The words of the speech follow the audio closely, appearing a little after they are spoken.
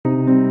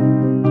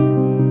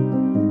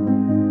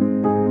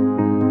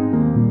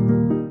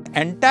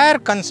Entire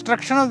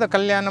construction of the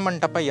Kalyana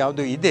Mantapa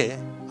ಯಾವುದು ಇದೆ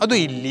ಅದು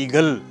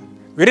illegal.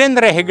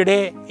 Veerendra Hegde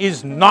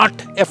is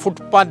not A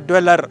footpath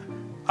ಡ್ವೆಲ್ಲರ್,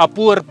 a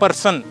poor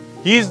person.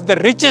 He is the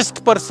richest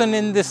person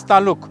in this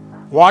taluk.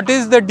 What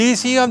is the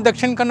DC of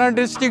Dakshin Kannada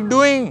district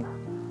doing?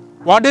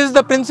 What is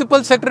the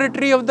principal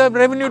secretary of the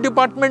revenue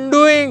department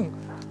doing?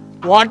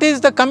 What is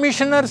the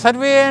commissioner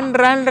survey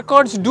and land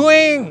records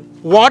doing?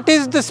 What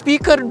is the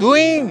speaker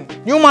doing?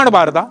 ನೀವು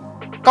ಮಾಡಬಾರ್ದಾ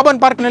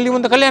Cubbon ಪಾರ್ಕ್ನಲ್ಲಿ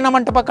ಒಂದು ಕಲ್ಯಾಣ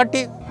ಮಂಟಪ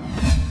ಕಟ್ಟಿ?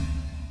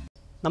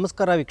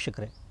 ನಮಸ್ಕಾರ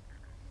ವೀಕ್ಷಕರೇ,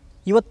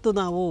 ಇವತ್ತು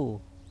ನಾವು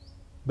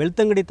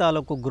ಬೆಳ್ತಂಗಡಿ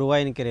ತಾಲೂಕು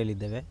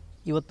ಗುರುವಾಯನಕೆರೆಯಲ್ಲಿದ್ದೇವೆ.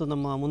 ಇವತ್ತು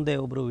ನಮ್ಮ ಮುಂದೆ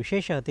ಒಬ್ಬರು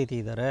ವಿಶೇಷ ಅತಿಥಿ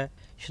ಇದ್ದಾರೆ,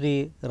 ಶ್ರೀ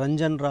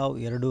ರಂಜನ್ ರಾವ್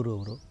ಯರಡೂರು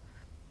ಅವರು.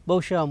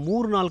 ಬಹುಶಃ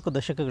 3-4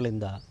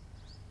 ದಶಕಗಳಿಂದ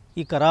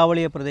ಈ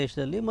ಕರಾವಳಿಯ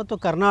ಪ್ರದೇಶದಲ್ಲಿ ಮತ್ತು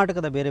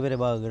ಕರ್ನಾಟಕದ ಬೇರೆ ಬೇರೆ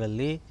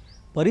ಭಾಗಗಳಲ್ಲಿ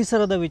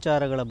ಪರಿಸರದ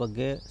ವಿಚಾರಗಳ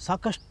ಬಗ್ಗೆ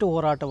ಸಾಕಷ್ಟು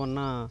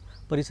ಹೋರಾಟವನ್ನು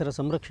ಪರಿಸರ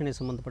ಸಂರಕ್ಷಣೆ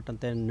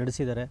ಸಂಬಂಧಪಟ್ಟಂತೆ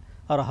ನಡೆಸಿದ್ದಾರೆ.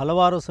 ಅವರ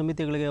ಹಲವಾರು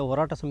ಸಮಿತಿಗಳಿಗೆ,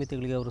 ಹೋರಾಟ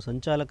ಸಮಿತಿಗಳಿಗೆ ಅವರು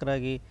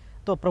ಸಂಚಾಲಕರಾಗಿ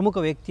ಅಥವಾ ಪ್ರಮುಖ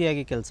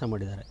ವ್ಯಕ್ತಿಯಾಗಿ ಕೆಲಸ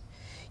ಮಾಡಿದ್ದಾರೆ.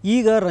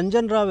 ಈಗ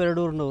ರಂಜನ್ ರಾವ್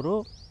ಯರಡೂರಿನವರು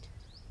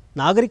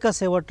ನಾಗರಿಕ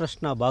ಸೇವಾ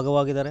ಟ್ರಸ್ಟ್ನ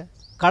ಭಾಗವಾಗಿದ್ದಾರೆ.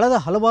 ಕಳೆದ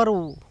ಹಲವಾರು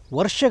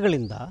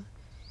ವರ್ಷಗಳಿಂದ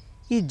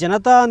ಈ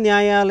ಜನತಾ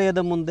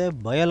ನ್ಯಾಯಾಲಯದ ಮುಂದೆ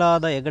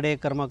ಬಯಲಾದ ಹೆಗಡೆ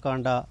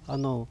ಕರ್ಮಕಾಂಡ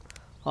ಅನ್ನೋ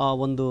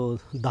ಒಂದು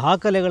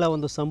ದಾಖಲೆಗಳ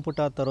ಒಂದು ಸಂಪುಟ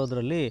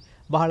ತರೋದರಲ್ಲಿ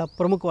ಬಹಳ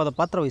ಪ್ರಮುಖವಾದ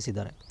ಪಾತ್ರ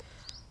ವಹಿಸಿದ್ದಾರೆ.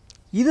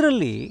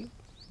 ಇದರಲ್ಲಿ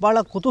ಭಾಳ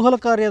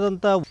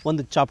ಕುತೂಹಲಕಾರಿಯಾದಂಥ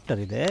ಒಂದು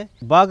ಚಾಪ್ಟರ್ ಇದೆ.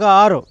 ಭಾಗ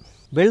 6,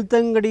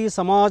 ಬೆಳ್ತಂಗಡಿ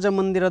ಸಮಾಜ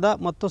ಮಂದಿರದ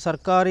ಮತ್ತು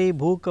ಸರ್ಕಾರಿ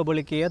ಭೂ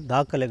ಕಬಳಿಕೆಯ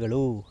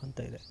ದಾಖಲೆಗಳು ಅಂತ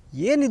ಇದೆ.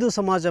 ಏನಿದು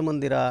ಸಮಾಜ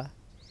ಮಂದಿರ,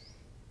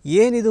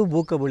 ಏನಿದು ಭೂ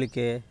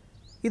ಕಬಳಿಕೆ?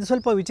 ಇದು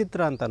ಸ್ವಲ್ಪ ವಿಚಿತ್ರ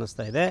ಅಂತ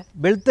ಅನ್ನಿಸ್ತಾ ಇದೆ.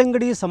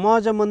 ಬೆಳ್ತಂಗಡಿ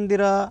ಸಮಾಜ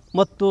ಮಂದಿರ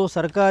ಮತ್ತು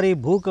ಸರ್ಕಾರಿ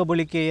ಭೂ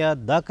ಕಬಳಿಕೆಯ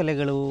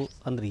ದಾಖಲೆಗಳು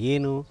ಅಂದರೆ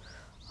ಏನು,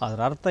 ಅದರ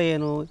ಅರ್ಥ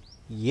ಏನು,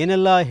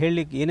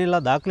 ಏನೆಲ್ಲ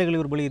ದಾಖಲೆಗಳು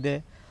ಇವ್ರ ಬಳಿ ಇದೆ,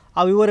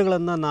 ಆ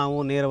ವಿವರಗಳನ್ನು ನಾವು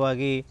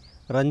ನೇರವಾಗಿ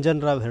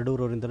ರಂಜನ್ ರಾವ್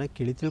ಯರಡೂರವರಿಂದನೇ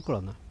ಕೇಳಿ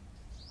ತಿಳ್ಕೊಳ್ಳೋಣ.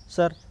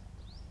 ಸರ್,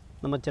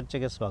 ನಮ್ಮ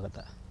ಚರ್ಚೆಗೆ ಸ್ವಾಗತ.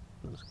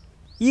 ನಮಸ್ಕಾರ.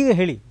 ಈಗ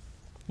ಹೇಳಿ,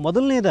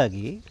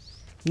 ಮೊದಲನೇದಾಗಿ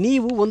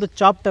ನೀವು ಒಂದು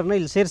ಚಾಪ್ಟರ್ನ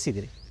ಇಲ್ಲಿ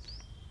ಸೇರಿಸಿದ್ದೀರಿ.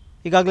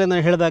 ಈಗಾಗಲೇ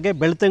ನಾನು ಹೇಳಿದಾಗೆ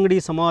ಬೆಳ್ತಂಗಡಿ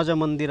ಸಮಾಜ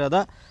ಮಂದಿರದ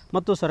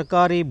ಮತ್ತು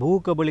ಸರ್ಕಾರಿ ಭೂ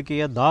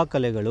ಕಬಳಿಕೆಯ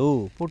ದಾಖಲೆಗಳು,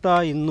 ಪುಟ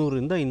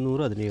 200ರಿಂದ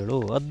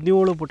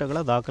 217 ಪುಟಗಳ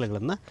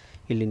ದಾಖಲೆಗಳನ್ನು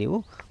ಇಲ್ಲಿ ನೀವು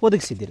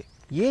ಒದಗಿಸಿದ್ದೀರಿ.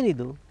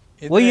 ಏನಿದು?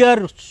 Why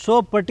are so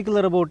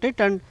particular about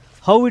it and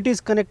how it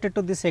is connected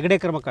to this Hegde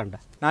ಕರ್ಮಕಾಂಡ?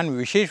 ನಾನು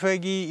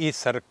ವಿಶೇಷವಾಗಿ ಈ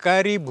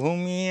ಸರ್ಕಾರಿ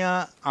ಭೂಮಿಯ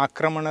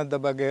ಆಕ್ರಮಣದ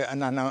ಬಗ್ಗೆ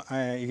ನಾನು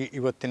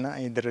ಇವತ್ತಿನ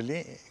ಇದರಲ್ಲಿ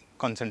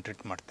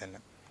ಕಾನ್ಸಂಟ್ರೇಟ್ ಮಾಡ್ತೇನೆ.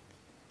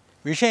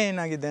 ವಿಷಯ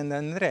ಏನಾಗಿದೆ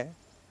ಅಂತಂದರೆ,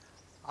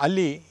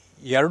 ಅಲ್ಲಿ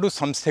 2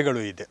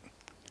 ಸಂಸ್ಥೆಗಳು ಇದೆ.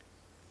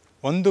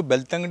 ಒಂದು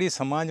ಬೆಳ್ತಂಗಡಿ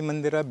ಸಮಾಜ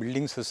ಮಂದಿರ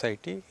ಬಿಲ್ಡಿಂಗ್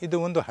ಸೊಸೈಟಿ, ಇದು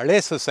ಒಂದು ಹಳೆ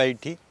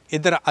ಸೊಸೈಟಿ.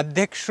 ಇದರ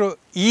ಅಧ್ಯಕ್ಷರು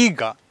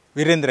ಈಗ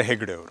ವೀರೇಂದ್ರ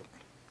ಹೆಗಡೆ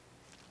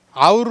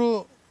ಅವರು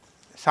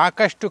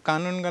ಸಾಕಷ್ಟು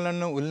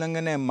ಕಾನೂನುಗಳನ್ನು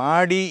ಉಲ್ಲಂಘನೆ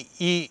ಮಾಡಿ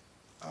ಈ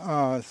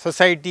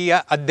ಸೊಸೈಟಿಯ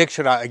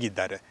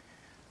ಅಧ್ಯಕ್ಷರಾಗಿದ್ದಾರೆ.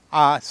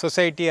 ಆ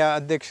ಸೊಸೈಟಿಯ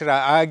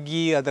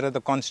ಅಧ್ಯಕ್ಷರಾಗಿ ಅದರದ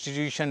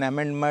ಕಾನ್ಸ್ಟಿಟ್ಯೂಷನ್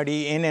ಅಮೆಂಡ್ ಮಾಡಿ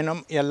ಏನೇನೋ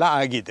ಎಲ್ಲ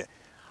ಆಗಿದೆ.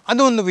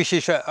 ಅದು ಒಂದು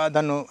ವಿಶೇಷ,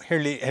 ಅದನ್ನು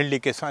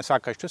ಹೇಳಲಿಕ್ಕೆ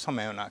ಸಾಕಷ್ಟು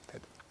ಸಮಯವನ್ನು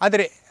ಆಗ್ತಾಯಿದೆ.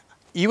 ಆದರೆ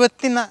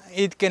ಇವತ್ತಿನ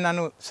ಇದಕ್ಕೆ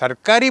ನಾನು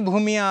ಸರ್ಕಾರಿ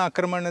ಭೂಮಿಯ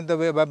ಆಕ್ರಮಣದ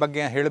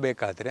ಬಗ್ಗೆ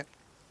ಹೇಳಬೇಕಾದ್ರೆ,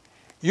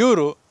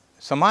 ಇವರು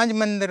ಸಮಾಜ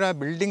ಮಂದಿರ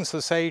ಬಿಲ್ಡಿಂಗ್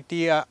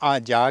ಸೊಸೈಟಿಯ ಆ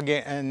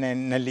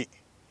ಜಾಗೆನಲ್ಲಿ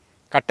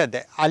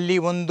ಕಟ್ಟದೆ ಅಲ್ಲಿ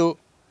ಒಂದು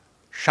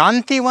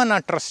ಶಾಂತಿವನ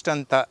ಟ್ರಸ್ಟ್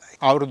ಅಂತ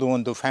ಅವ್ರದ್ದು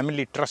ಒಂದು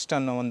ಫ್ಯಾಮಿಲಿ ಟ್ರಸ್ಟ್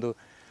ಅನ್ನೋ ಒಂದು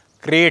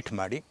ಕ್ರಿಯೇಟ್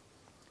ಮಾಡಿ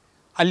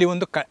ಅಲ್ಲಿ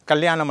ಒಂದು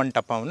ಕಲ್ಯಾಣ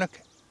ಮಂಟಪವನ್ನು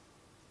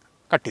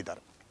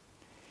ಕಟ್ಟಿದ್ದಾರೆ.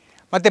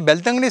 ಮತ್ತು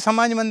ಬೆಳ್ತಂಗಡಿ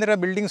ಸಮಾಜ ಮಂದಿರ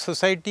ಬಿಲ್ಡಿಂಗ್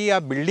ಸೊಸೈಟಿಯ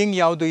ಬಿಲ್ಡಿಂಗ್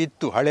ಯಾವುದು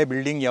ಇತ್ತು, ಹಳೆ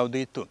ಬಿಲ್ಡಿಂಗ್ ಯಾವುದು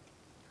ಇತ್ತು,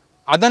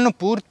 ಅದನ್ನು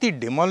ಪೂರ್ತಿ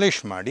ಡಿಮಾಲಿಷ್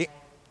ಮಾಡಿ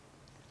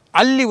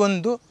ಅಲ್ಲಿ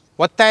ಒಂದು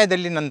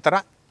ಒತ್ತಾಯದಲ್ಲಿ ನಂತರ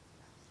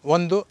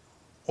ಒಂದು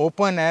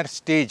ಓಪನ್ ಏರ್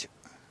ಸ್ಟೇಜ್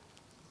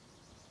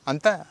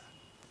ಅಂತ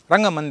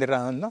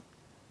ರಂಗಮಂದಿರವನ್ನು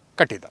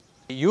ಕಟ್ಟಿದ್ದಾರೆ.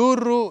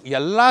 ಇವರು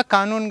ಎಲ್ಲ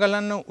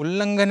ಕಾನೂನುಗಳನ್ನು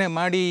ಉಲ್ಲಂಘನೆ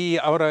ಮಾಡಿ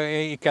ಅವರ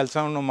ಈ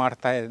ಕೆಲಸವನ್ನು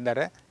ಮಾಡ್ತಾ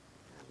ಇದ್ದಾರೆ.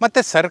 ಮತ್ತು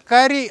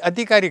ಸರ್ಕಾರಿ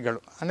ಅಧಿಕಾರಿಗಳು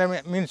ಅಂದರೆ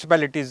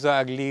ಮುನ್ಸಿಪಾಲಿಟೀಸ್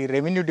ಆಗಲಿ,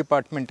 ರೆವಿನ್ಯೂ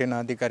ಡಿಪಾರ್ಟ್ಮೆಂಟಿನ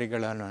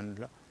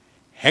ಅಧಿಕಾರಿಗಳನ್ನು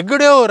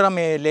ಹೆಗಡೆಯವರ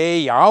ಮೇಲೆ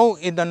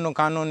ಇದನ್ನು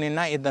ಕಾನೂನಿನ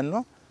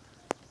ಇದನ್ನು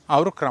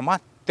ಅವರು ಕ್ರಮ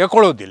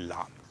ತಗೊಳ್ಳೋದಿಲ್ಲ.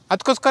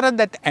 ಅದಕ್ಕೋಸ್ಕರ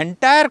that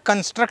entire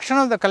construction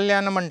of the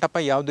Kalyana Mantapa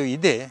ಯಾವುದು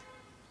ಇದೆ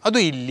ಅದು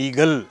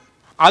ಇಲ್ಲೀಗಲ್.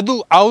 ಅದು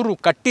ಅವರು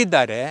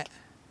ಕಟ್ಟಿದ್ದಾರೆ.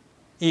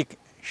 ಈ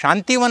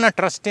ಶಾಂತಿವನ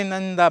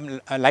ಟ್ರಸ್ಟಿನಿಂದ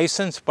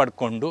ಲೈಸೆನ್ಸ್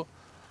ಪಡ್ಕೊಂಡು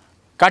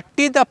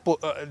ಕಟ್ಟಿದ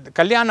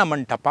ಕಲ್ಯಾಣ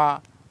ಮಂಟಪ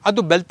ಅದು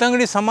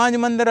ಬೆಳ್ತಂಗಡಿ ಸಮಾಜ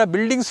ಮಂದಿರ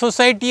ಬಿಲ್ಡಿಂಗ್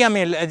ಸೊಸೈಟಿಯ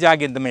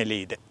ಜಾಗದ ಮೇಲೆ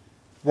ಇದೆ.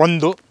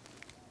 ಒಂದು.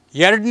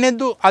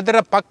 ಎರಡನೇದು, ಅದರ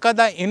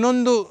ಪಕ್ಕದ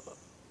ಇನ್ನೊಂದು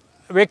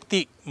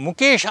ವ್ಯಕ್ತಿ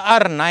ಮುಖೇಶ್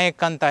ಆರ್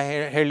ನಾಯಕ್ ಅಂತ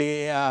ಹೇಳಿ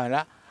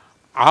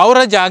ಅವರ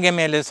ಜಾಗೆ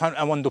ಮೇಲೆ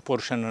ಒಂದು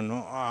ಪೋರ್ಷನನ್ನು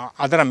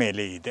ಅದರ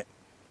ಮೇಲೆ ಇದೆ,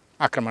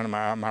 ಆಕ್ರಮಣ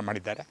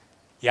ಮಾಡಿದ್ದಾರೆ.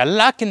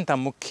 ಎಲ್ಲಕ್ಕಿಂತ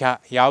ಮುಖ್ಯ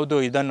ಯಾವುದು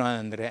ಇದನ್ನು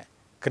ಅಂದರೆ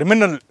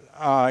ಕ್ರಿಮಿನಲ್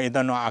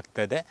ಇದನ್ನು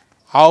ಆಗ್ತದೆ.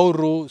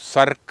 ಅವರು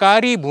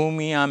ಸರ್ಕಾರಿ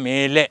ಭೂಮಿಯ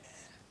ಮೇಲೆ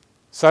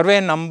ಸರ್ವೆ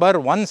ನಂಬರ್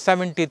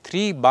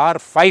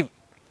 173/5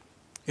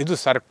 ಇದು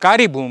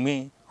ಸರ್ಕಾರಿ ಭೂಮಿ.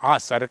 ಆ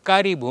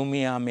ಸರ್ಕಾರಿ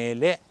ಭೂಮಿಯ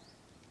ಮೇಲೆ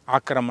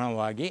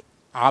ಆಕ್ರಮಣವಾಗಿ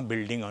ಆ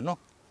ಬಿಲ್ಡಿಂಗನ್ನು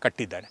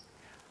ಕಟ್ಟಿದ್ದಾರೆ.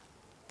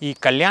 ಈ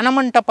ಕಲ್ಯಾಣ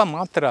ಮಂಟಪ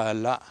ಮಾತ್ರ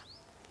ಅಲ್ಲ,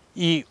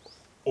 ಈ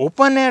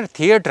ಓಪನ್ ಏರ್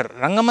ಥಿಯೇಟರ್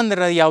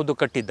ರಂಗಮಂದಿರ ಯಾವುದು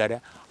ಕಟ್ಟಿದ್ದಾರೆ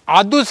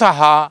ಅದು ಸಹ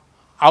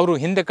ಅವರು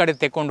ಹಿಂದೆ ಕಡೆ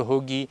ತೆಕ್ಕೊಂಡು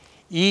ಹೋಗಿ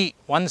ಈ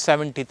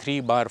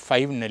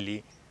 173/5ನಲ್ಲಿ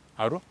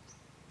ಅವರು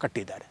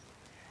ಕಟ್ಟಿದ್ದಾರೆ.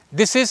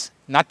 ದಿಸ್ ಈಸ್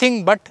ನಥಿಂಗ್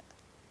ಬಟ್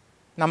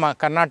ನಮ್ಮ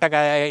ಕರ್ನಾಟಕ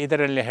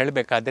ಇದರಲ್ಲಿ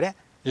ಹೇಳಬೇಕಾದ್ರೆ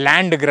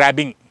ಲ್ಯಾಂಡ್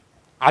ಗ್ರ್ಯಾಬಿಂಗ್.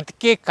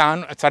 ಅದಕ್ಕೆ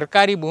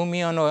ಸರ್ಕಾರಿ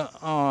ಭೂಮಿಯನ್ನು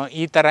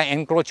ಈ ಥರ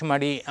ಎನ್ಕ್ರೋಚ್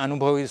ಮಾಡಿ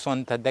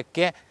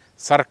ಅನುಭವಿಸುವಂಥದ್ದಕ್ಕೆ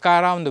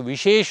ಸರ್ಕಾರ ಒಂದು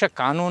ವಿಶೇಷ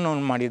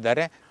ಕಾನೂನನ್ನು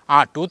ಮಾಡಿದ್ದಾರೆ. ಆ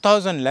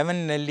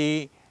 2011ನಲ್ಲಿ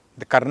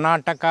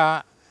Karnataka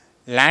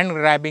land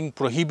grabbing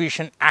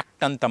prohibition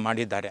act ಅಂತ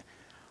ಮಾಡಿದ್ದಾರೆ.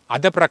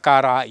 ಅದರ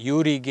ಪ್ರಕಾರ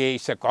ಇವರಿಗೆ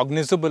ಇಟ್ಸ್ ಎ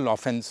ಕಾಗ್ನಿಸಬಲ್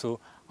ಆಫೆನ್ಸು,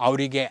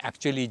 ಅವರಿಗೆ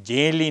ಆ್ಯಕ್ಚುಲಿ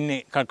ಜೈಲಿನ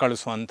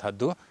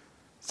ಕಳಿಸುವಂಥದ್ದು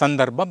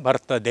ಸಂದರ್ಭ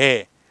ಬರ್ತದೆ.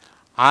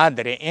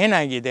 ಆದರೆ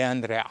ಏನಾಗಿದೆ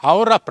ಅಂದರೆ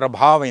ಅವರ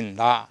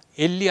ಪ್ರಭಾವದಿಂದ,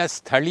 ಇಲ್ಲಿಯ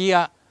ಸ್ಥಳೀಯ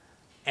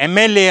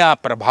MLA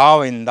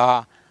ಪ್ರಭಾವದಿಂದ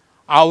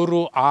ಅವರು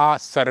ಆ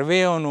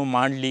ಸರ್ವೆಯನ್ನು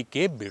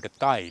ಮಾಡಲಿಕ್ಕೆ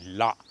ಬಿಡ್ತಾ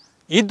ಇಲ್ಲ.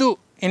 ಇದು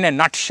in a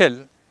ನಟ್ಶೆಲ್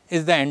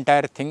is the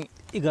entire thing.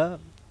 ಈಗ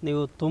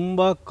ನೀವು ತುಂಬ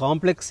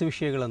ಕಾಂಪ್ಲೆಕ್ಸ್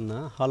ವಿಷಯಗಳನ್ನು,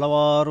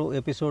 ಹಲವಾರು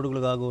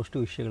ಎಪಿಸೋಡ್ಗಳಿಗಾಗುವಷ್ಟು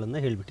ವಿಷಯಗಳನ್ನು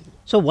ಹೇಳಿಬಿಟ್ಟಿದ್ದೀವಿ.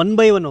 ಸೊ 1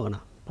 by 1 ಹೋಗೋಣ,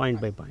 ಪಾಯಿಂಟ್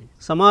ಬೈ ಪಾಯಿಂಟ್.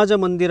 ಸಮಾಜ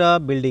ಮಂದಿರ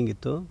ಬಿಲ್ಡಿಂಗ್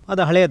ಇತ್ತು,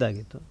 ಅದು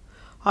ಹಳೆಯದಾಗಿತ್ತು.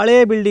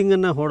 ಹಳೆಯ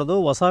ಬಿಲ್ಡಿಂಗನ್ನು ಹೊಡೆದು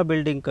ಹೊಸ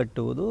ಬಿಲ್ಡಿಂಗ್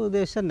ಕಟ್ಟುವುದು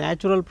ದೇಶ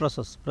ನ್ಯಾಚುರಲ್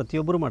ಪ್ರೊಸೆಸ್,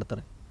 ಪ್ರತಿಯೊಬ್ಬರು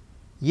ಮಾಡ್ತಾರೆ.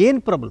 ಏನು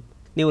ಪ್ರಾಬ್ಲಮ್?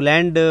 ನೀವು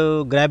ಲ್ಯಾಂಡ್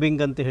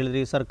ಗ್ರ್ಯಾಬಿಂಗ್ ಅಂತ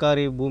ಹೇಳಿದ್ರಿ,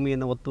 ಸರ್ಕಾರಿ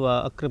ಭೂಮಿಯನ್ನು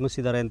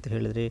ಆಕ್ರಮಿಸಿದ್ದಾರೆ ಅಂತ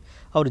ಹೇಳಿದ್ರಿ,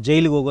 ಅವರು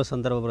ಜೈಲಿಗೆ ಹೋಗೋ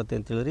ಸಂದರ್ಭ ಬರುತ್ತೆ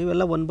ಅಂತ ಹೇಳಿದ್ರಿ.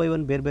 ಇವೆಲ್ಲ 1 by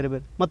 1 ಬೇರೆ ಬೇರೆ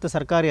ಬೇರೆ. ಮತ್ತು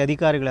ಸರ್ಕಾರಿ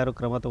ಅಧಿಕಾರಿಗಳು ಯಾರು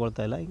ಕ್ರಮ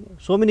ತಗೊಳ್ತಾ ಇಲ್ಲ.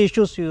 So many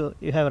issues you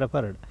have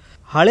referred.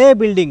 ಹಳೆಯ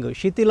ಬಿಲ್ಡಿಂಗ್,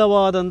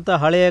 ಶಿಥಿಲವಾದಂಥ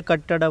ಹಳೆಯ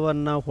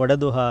ಕಟ್ಟಡವನ್ನು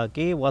ಹೊಡೆದು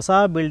ಹಾಕಿ ಹೊಸ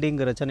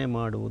ಬಿಲ್ಡಿಂಗ್ ರಚನೆ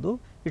ಮಾಡುವುದು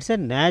it's A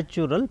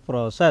natural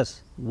process.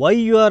 Why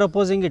you are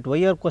opposing it? Why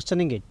you are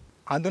questioning it?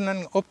 ಅದು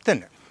ನನಗೆ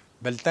ಒಪ್ತೇನೆ.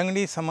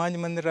 ಬೆಳ್ತಂಗಡಿ ಸಮಾಜ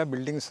ಮಂದಿರ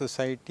ಬಿಲ್ಡಿಂಗ್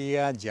ಸೊಸೈಟಿಯ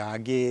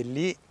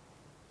ಜಾಗೆಯಲ್ಲಿ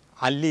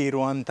ಅಲ್ಲಿ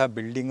ಇರುವಂಥ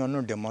ಬಿಲ್ಡಿಂಗನ್ನು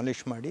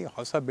ಡೆಮಾಲಿಷ್ ಮಾಡಿ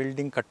ಹೊಸ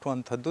ಬಿಲ್ಡಿಂಗ್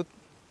ಕಟ್ಟುವಂಥದ್ದು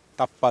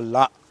ತಪ್ಪಲ್ಲ.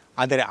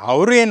 ಆದರೆ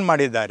ಅವರು ಏನು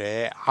ಮಾಡಿದ್ದಾರೆ,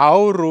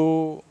 ಅವರು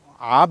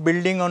ಆ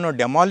ಬಿಲ್ಡಿಂಗನ್ನು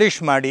ಡೆಮಾಲಿಷ್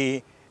ಮಾಡಿ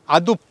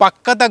ಅದು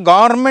ಪಕ್ಕದ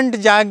ಗೌರ್ಮೆಂಟ್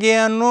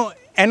ಜಾಗೆಯನ್ನು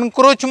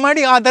ಎನ್ಕ್ರೋಚ್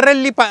ಮಾಡಿ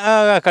ಅದರಲ್ಲಿ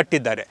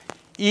ಕಟ್ಟಿದ್ದಾರೆ.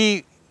 ಈ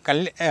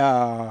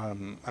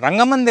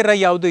ರಂಗಮಂದಿರ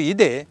ಯಾವುದು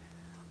ಇದೆ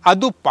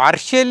ಅದು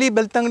ಪಾರ್ಷಿಯಲಿ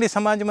ಬೆಳ್ತಂಗಡಿ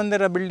ಸಮಾಜ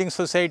ಮಂದಿರ ಬಿಲ್ಡಿಂಗ್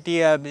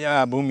ಸೊಸೈಟಿಯ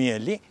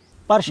ಭೂಮಿಯಲ್ಲಿ,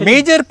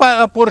 ಮೇಜರ್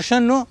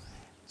ಪೋರ್ಷನ್ನು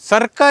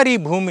ಸರ್ಕಾರಿ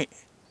ಭೂಮಿ,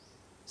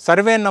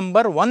 ಸರ್ವೆ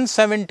ನಂಬರ್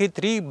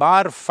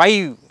 173/5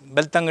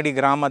 ಬೆಳ್ತಂಗಡಿ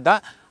ಗ್ರಾಮದ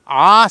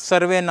ಆ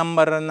ಸರ್ವೆ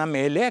ನಂಬರನ್ನ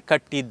ಮೇಲೆ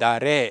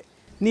ಕಟ್ಟಿದ್ದಾರೆ.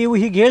 ನೀವು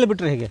ಹೀಗೆ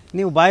ಹೇಳಿಬಿಟ್ರೆ ಹೇಗೆ?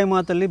 ನೀವು ಬಾಯಿ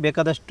ಮಾತಲ್ಲಿ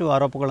ಬೇಕಾದಷ್ಟು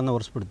ಆರೋಪಗಳನ್ನು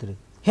ಹೊರಿಸ್ಬಿಡ್ತೀರಿ.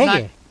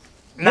 ಹೇಗೆ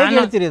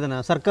ಹೇಳ್ತೀರಿ ಅದನ್ನು?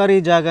 ಸರ್ಕಾರಿ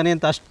ಜಾಗನೇ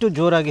ಅಂತ ಅಷ್ಟು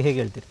ಜೋರಾಗಿ ಹೇಗೆ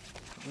ಹೇಳ್ತೀರಿ?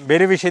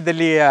 ಬೇರೆ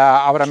ವಿಷಯದಲ್ಲಿ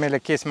ಅವರ ಮೇಲೆ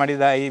ಕೇಸ್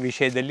ಮಾಡಿದ ಈ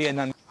ವಿಷಯದಲ್ಲಿ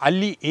ನಾನು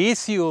ಅಲ್ಲಿ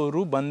AC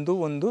ಅವರು ಬಂದು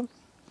ಒಂದು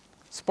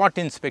ಸ್ಪಾಟ್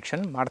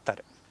ಇನ್ಸ್ಪೆಕ್ಷನ್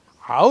ಮಾಡ್ತಾರೆ.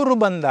 ಅವರು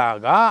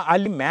ಬಂದಾಗ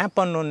ಅಲ್ಲಿ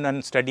ಮ್ಯಾಪನ್ನು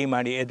ನಾನು ಸ್ಟಡಿ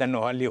ಮಾಡಿ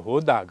ಇದನ್ನು ಅಲ್ಲಿ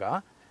ಹೋದಾಗ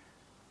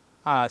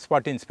ಆ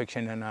ಸ್ಪಾಟ್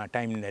ಇನ್ಸ್ಪೆಕ್ಷನ್ನ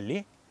ಟೈಮ್ನಲ್ಲಿ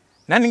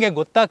ನನಗೆ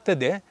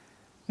ಗೊತ್ತಾಗ್ತದೆ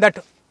ದಟ್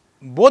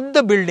ಬೋತ್ ದ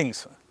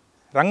ಬಿಲ್ಡಿಂಗ್ಸ್,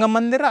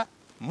 ರಂಗಮಂದಿರ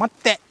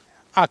ಮತ್ತು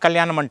ಆ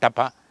Kalyana Mantapa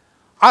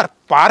R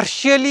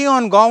partially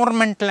on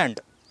government land.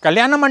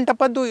 ಕಲ್ಯಾಣ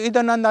ಮಂಟಪದ್ದು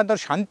ಇದನ್ನೊಂದು ಅದರ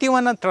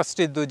ಶಾಂತಿವನ ಟ್ರಸ್ಟ್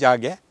ಇದ್ದು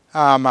ಜಾಗೆ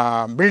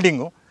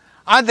ಬಿಲ್ಡಿಂಗು.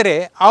 ಆದರೆ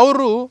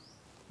ಅವರು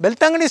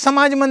ಬೆಳ್ತಂಗಡಿ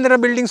ಸಮಾಜ ಮಂದಿರ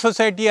ಬಿಲ್ಡಿಂಗ್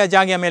ಸೊಸೈಟಿಯ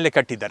ಜಾಗೆಯ ಮೇಲೆ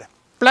ಕಟ್ಟಿದ್ದಾರೆ.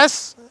 ಪ್ಲಸ್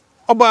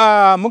ಒಬ್ಬ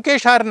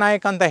ಮುಖೇಶ್ ಆರ್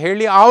ನಾಯಕ್ ಅಂತ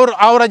ಹೇಳಿ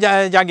ಅವರ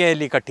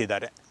ಜಾಗೆಯಲ್ಲಿ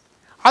ಕಟ್ಟಿದ್ದಾರೆ.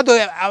 ಅದು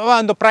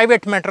ಒಂದು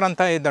ಪ್ರೈವೇಟ್ ಮ್ಯಾಟ್ರ್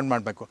ಅಂತ ಇದನ್ನು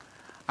ಮಾಡಬೇಕು.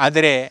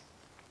 ಆದರೆ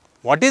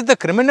what is the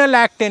criminal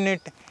act in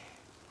it?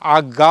 ಆ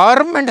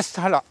ಗವರ್ಮೆಂಟ್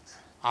ಸ್ಥಳ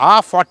ಆ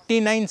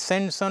 49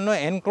 ಸೆಂಟ್ಸನ್ನು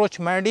ಎನ್ಕ್ರೋಚ್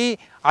ಮಾಡಿ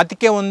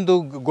ಅದಕ್ಕೆ ಒಂದು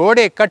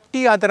ಗೋಡೆ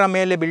ಕಟ್ಟಿ ಅದರ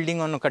ಮೇಲೆ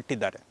ಬಿಲ್ಡಿಂಗನ್ನು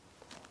ಕಟ್ಟಿದ್ದಾರೆ.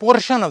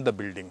 Portion of the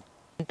building,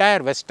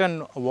 entire western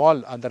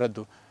wall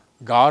ಅದರದ್ದು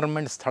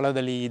ಗವರ್ಮೆಂಟ್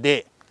ಸ್ಥಳದಲ್ಲಿ ಇದೆ.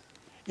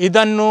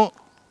 ಇದನ್ನು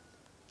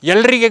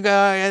ಎಲ್ಲರಿಗೆ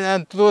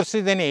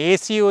ತೋರಿಸಿದ್ದೇನೆ.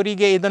 AC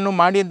ಅವರಿಗೆ ಇದನ್ನು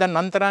ಮಾಡಿದ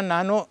ನಂತರ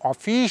ನಾನು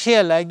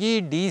ಅಫಿಷಿಯಲ್ ಆಗಿ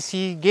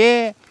DCಗೆ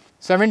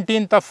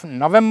 17th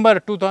November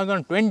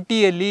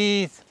 2020ಯಲ್ಲಿ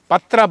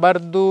ಪತ್ರ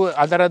ಬರೆದು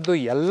ಅದರದ್ದು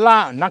ಎಲ್ಲ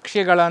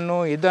ನಕ್ಷೆಗಳನ್ನು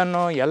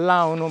ಇದನ್ನು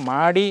ಎಲ್ಲವನ್ನು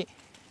ಮಾಡಿ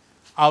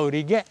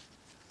ಅವರಿಗೆ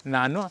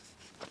ನಾನು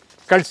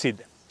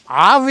ಕಳಿಸಿದ್ದೆ.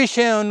 ಆ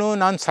ವಿಷಯವನ್ನು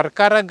ನಾನು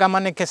ಸರ್ಕಾರ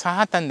ಗಮನಕ್ಕೆ ಸಹ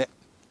ತಂದೆ,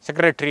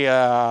 ಸೆಕ್ರೆಟ್ರಿ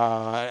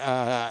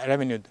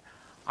ರೆವಿನ್ಯೂದು.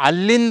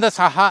 ಅಲ್ಲಿಂದ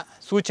ಸಹ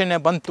ಸೂಚನೆ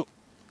ಬಂತು.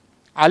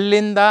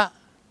 ಅಲ್ಲಿಂದ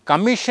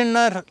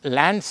ಕಮಿಷನರ್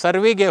ಲ್ಯಾಂಡ್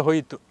ಸರ್ವೆಗೆ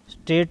ಹೋಯಿತು.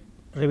 ಸ್ಟೇಟ್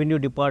ರೆವಿನ್ಯೂ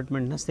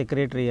ಡಿಪಾರ್ಟ್ಮೆಂಟ್ನ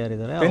ಸೆಕ್ರೆಟರಿ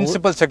ಯಾರಿದ್ದಾರೆ?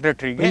 ಪ್ರಿನ್ಸಿಪಲ್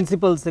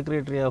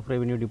ಸೆಕ್ರೆಟರಿ ಆಫ್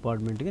ರೆವಿನ್ಯೂ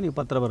ಡಿಪಾರ್ಟ್ಮೆಂಟ್ಗೆ ನೀವು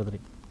ಪತ್ರ ಬರೆದ್ರಿ.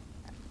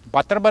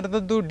 ಪತ್ರ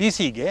ಬರೆದದ್ದು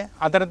DCಗೆ,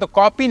 ಅದರದ್ದು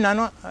ಕಾಪಿ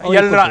ನಾನು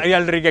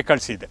ಎಲ್ಲರಿಗೆ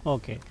ಕಳಿಸಿದ್ದೆ.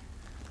 ಓಕೆ.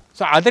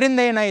 ಸೊ ಅದರಿಂದ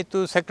ಏನಾಯಿತು,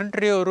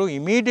 ಸೆಕ್ರೆಟರಿಯವರು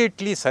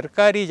ಇಮಿಡಿಯೇಟ್ಲಿ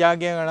ಸರ್ಕಾರಿ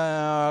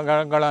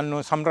ಜಾಗೆಗಳನ್ನು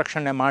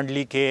ಸಂರಕ್ಷಣೆ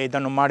ಮಾಡಲಿಕ್ಕೆ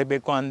ಇದನ್ನು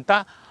ಮಾಡಬೇಕು ಅಂತ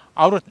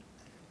ಅವರು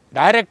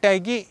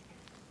ಡೈರೆಕ್ಟಾಗಿ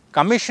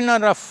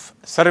commissioner of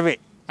survey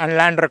and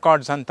land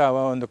records ಅಂತ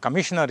ಒಂದು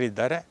ಕಮಿಷನರ್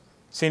ಇದ್ದಾರೆ,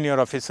 ಸೀನಿಯರ್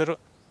ಆಫೀಸರು.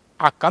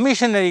 ಆ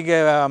ಕಮಿಷನರಿಗೆ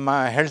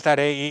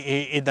ಹೇಳ್ತಾರೆ,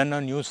 ಇದನ್ನು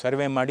ನೀವು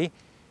ಸರ್ವೆ ಮಾಡಿ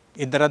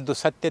ಇದರದ್ದು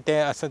ಸತ್ಯತೆ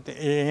ಅಸತ್ಯ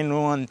ಏನು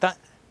ಅಂತ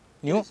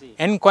ನೀವು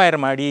ಎನ್ಕ್ವೈರ್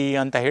ಮಾಡಿ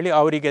ಅಂತ ಹೇಳಿ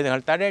ಅವರಿಗೆ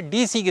ಹೇಳ್ತಾರೆ.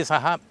 DCಗೆ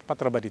ಸಹ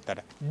ಪತ್ರ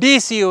ಬರೀತಾರೆ.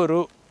 DC ಅವರು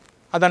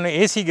ಅದನ್ನು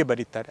ACಗೆ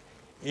ಬರೀತಾರೆ.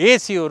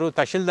 AC ಅವರು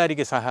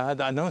ತಹಶೀಲ್ದಾರಿಗೆ ಸಹ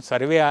ಅದನ್ನು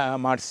ಸರ್ವೆ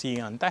ಮಾಡಿಸಿ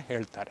ಅಂತ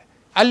ಹೇಳ್ತಾರೆ.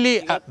 ಅಲ್ಲಿ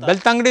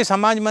ಬೆಳ್ತಂಗಡಿ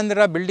ಸಮಾಜ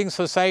ಮಂದಿರ ಬಿಲ್ಡಿಂಗ್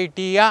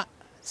ಸೊಸೈಟಿಯ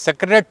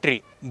ಸೆಕ್ರೆಟ್ರಿ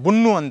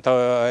ಬುನ್ನು ಅಂತ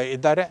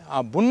ಇದ್ದಾರೆ. ಆ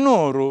ಬುನ್ನು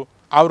ಅವರು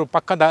ಅವರು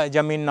ಪಕ್ಕದ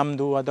ಜಮೀನು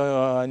ನಮ್ಮದು, ಅದು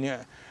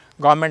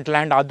ಗೌರ್ಮೆಂಟ್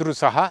ಲ್ಯಾಂಡ್ ಆದರೂ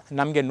ಸಹ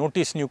ನಮಗೆ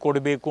ನೋಟಿಸ್ ನೀವು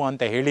ಕೊಡಬೇಕು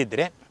ಅಂತ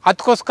ಹೇಳಿದರೆ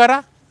ಅದಕ್ಕೋಸ್ಕರ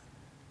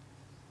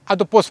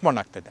ಅದು ಪೋಸ್ಟ್ಪೋನ್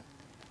ಆಗ್ತದೆ.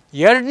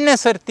 ಎರಡನೇ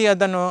ಸರ್ತಿ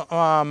ಅದನ್ನು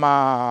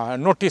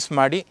ನೋಟಿಸ್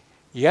ಮಾಡಿ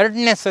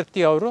ಎರಡನೇ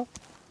ಸರ್ತಿ ಅವರು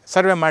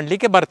ಸರ್ವೆ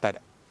ಮಾಡಲಿಕ್ಕೆ ಬರ್ತಾರೆ.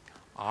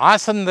 ಆ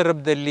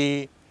ಸಂದರ್ಭದಲ್ಲಿ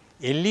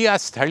ಎಲ್ಲಿಯ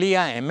ಸ್ಥಳೀಯ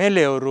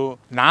MLA ಅವರು,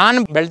 ನಾನು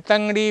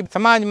ಬೆಳ್ತಂಗಡಿ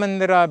ಸಮಾಜ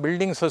ಮಂದಿರ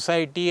ಬಿಲ್ಡಿಂಗ್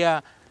ಸೊಸೈಟಿಯ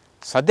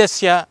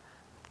ಸದಸ್ಯ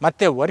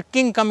ಮತ್ತು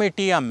ವರ್ಕಿಂಗ್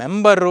ಕಮಿಟಿಯ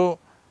ಮೆಂಬರು,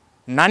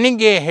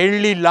 ನನಗೆ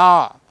ಹೇಳಿಲ್ಲ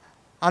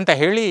ಅಂತ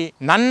ಹೇಳಿ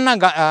ನನ್ನ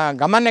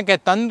ಗಮನಕ್ಕೆ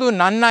ತಂದು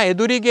ನನ್ನ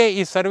ಎದುರಿಗೆ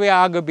ಈ ಸರ್ವೆ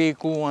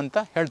ಆಗಬೇಕು ಅಂತ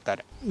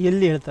ಹೇಳ್ತಾರೆ.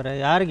 ಎಲ್ಲಿ ಹೇಳ್ತಾರೆ,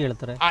 ಯಾರಿಗೆ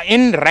ಹೇಳ್ತಾರೆ?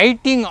 ಇನ್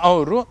ರೈಟಿಂಗ್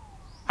ಅವರು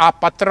ಆ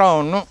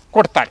ಪತ್ರವನ್ನು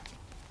ಕೊಡ್ತಾರೆ.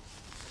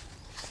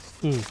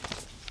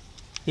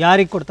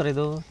 ಯಾರಿಗೆ ಕೊಡ್ತಾರೆ?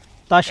 ಇದು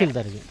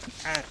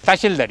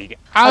ತಹಶೀಲ್ದಾರಿಗೆ.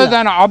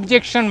 ಅದನ್ನು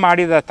ಅಬ್ಜೆಕ್ಷನ್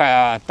ಮಾಡಿದ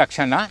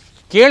ತಕ್ಷಣ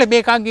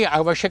ಕೇಳಬೇಕಾಗಿ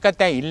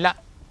ಅವಶ್ಯಕತೆ ಇಲ್ಲ.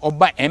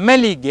 ಒಬ್ಬ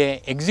MLAಗೆ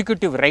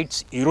ಎಕ್ಸಿಕ್ಯೂಟಿವ್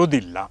ರೈಟ್ಸ್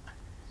ಇರೋದಿಲ್ಲ.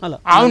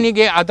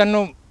 ಅವನಿಗೆ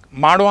ಅದನ್ನು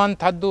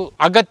ಮಾಡುವಂಥದ್ದು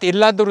ಅಗತ್ಯ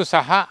ಇಲ್ಲದರೂ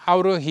ಸಹ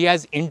ಅವರು he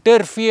has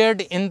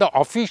ಇಂಟರ್ಫಿಯರ್ಡ್ in the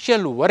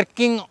official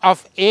working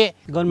of A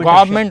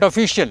government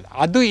official.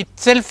 ಅದು it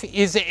self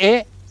is A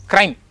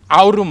crime.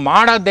 ಅವರು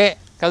ಮಾಡದೆ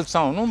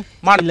ಕೆಲಸವನ್ನು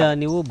ಮಾಡಿಲ್ಲ.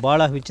 ನೀವು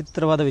ಭಾಳ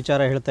ವಿಚಿತ್ರವಾದ ವಿಚಾರ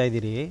ಹೇಳ್ತಾ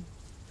ಇದ್ದೀರಿ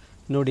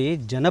ನೋಡಿ.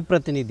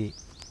 ಜನಪ್ರತಿನಿಧಿ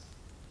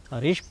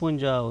ಹರೀಶ್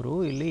ಪೂಂಜಾ ಅವರು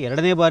ಇಲ್ಲಿ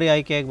 2ನೇ ಬಾರಿ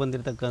ಆಯ್ಕೆಯಾಗಿ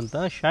ಬಂದಿರತಕ್ಕಂಥ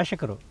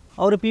ಶಾಸಕರು,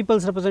 ಅವರು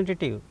people's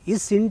representative.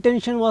 Is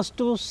intention was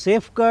to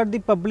safe guard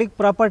the public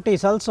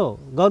properties also,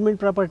 government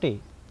property.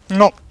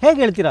 No, ಹೇಗೆ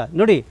ಹೇಳ್ತೀರಾ?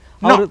 ನೋಡಿ,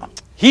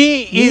 he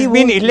is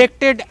been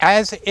elected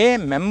as a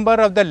member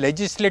of the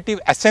Legislative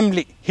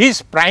Assembly. His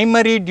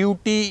primary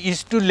duty is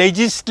to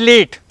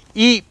legislate.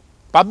 ಈ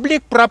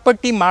public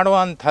property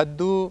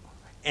ಮಾಡುವಂಥದ್ದು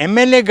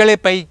MLAಗಳ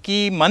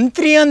ಪೈಕಿ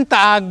ಮಂತ್ರಿ ಅಂತ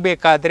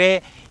ಆಗಬೇಕಾದ್ರೆ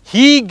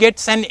he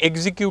gets an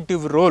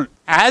executive role.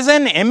 As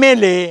an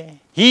MLA,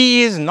 he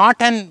is not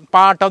an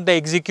part of the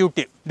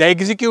executive. The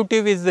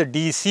executive is the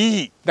DC,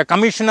 the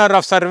commissioner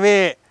of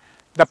survey,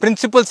 the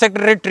principal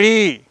secretary.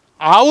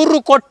 ಅವರು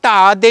ಕೊಟ್ಟ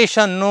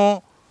ಆದೇಶವನ್ನು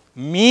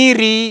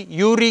ಮೀರಿ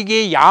ಇವರಿಗೆ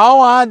ಯಾವ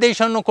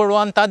ಆದೇಶವನ್ನು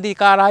ಕೊಡುವಂಥ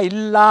ಅಧಿಕಾರ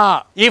ಇಲ್ಲ.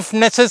 If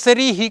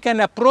necessary he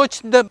can approach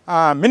the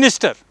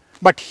minister,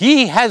 but he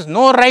has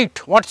no right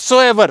what's so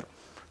ever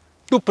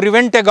to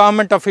prevent A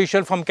government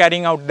official from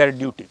carrying out there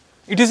duty.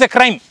 It is A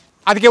crime.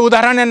 ಅದಕ್ಕೆ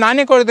ಉದಾಹರಣೆ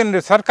ನಾನೇ ಕೊಡ್ತೀನಿ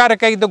ರೀ.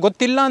 ಸರ್ಕಾರಕ್ಕೆ ಇದು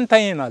ಗೊತ್ತಿಲ್ಲ ಅಂತ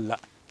ಏನಲ್ಲ,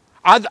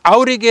 ಅದು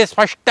ಅವರಿಗೆ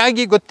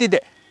ಸ್ಪಷ್ಟಾಗಿ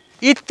ಗೊತ್ತಿದೆ.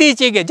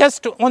 ಇತ್ತೀಚೆಗೆ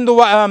ಜಸ್ಟ್ ಒಂದು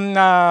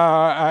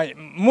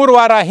 3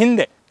 ವಾರ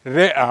ಹಿಂದೆ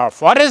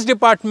ಫಾರೆಸ್ಟ್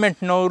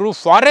ಡಿಪಾರ್ಟ್ಮೆಂಟ್ನವರು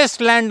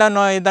ಫಾರೆಸ್ಟ್ ಲ್ಯಾಂಡ್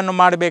ಅನ್ನೋ ಇದನ್ನು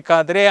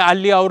ಮಾಡಬೇಕಾದ್ರೆ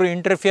ಅಲ್ಲಿ ಅವರು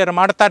ಇಂಟರ್ಫಿಯರ್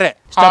ಮಾಡ್ತಾರೆ.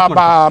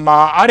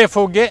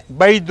 RFOಗೆ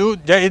ಬೈದು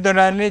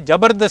ಇದರಲ್ಲಿ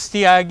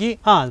ಜಬರ್ದಸ್ತಿಯಾಗಿ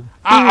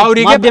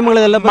ಅವರಿಗೆ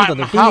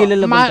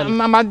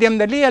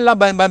ಮಾಧ್ಯಮದಲ್ಲಿ ಎಲ್ಲ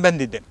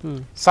ಬಂದಿದೆ.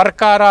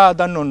 ಸರ್ಕಾರ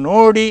ಅದನ್ನು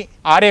ನೋಡಿ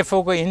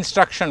RFOಗೆ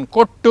ಇನ್ಸ್ಟ್ರಕ್ಷನ್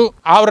ಕೊಟ್ಟು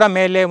ಅವರ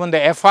ಮೇಲೆ ಒಂದು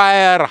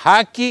FIR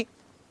ಹಾಕಿ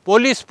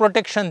ಪೊಲೀಸ್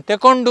ಪ್ರೊಟೆಕ್ಷನ್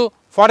ತಗೊಂಡು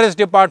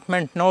ಫಾರೆಸ್ಟ್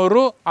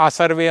ಡಿಪಾರ್ಟ್ಮೆಂಟ್ನವರು ಆ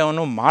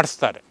ಸರ್ವೆಯನ್ನು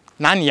ಮಾಡಿಸ್ತಾರೆ.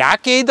 ನಾನು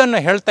ಯಾಕೆ ಇದನ್ನು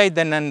ಹೇಳ್ತಾ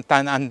ಇದ್ದೇನೆ ಅಂತ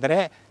ಅಂದರೆ,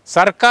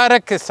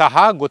 ಸರ್ಕಾರಕ್ಕೆ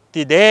ಸಹ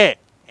ಗೊತ್ತಿದೆ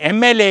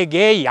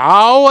MLAಗೆ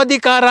ಯಾವ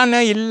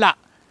ಅಧಿಕಾರನೂ ಇಲ್ಲ.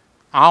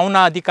 ಅವನ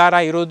ಅಧಿಕಾರ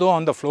ಇರೋದು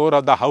on the floor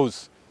of the house.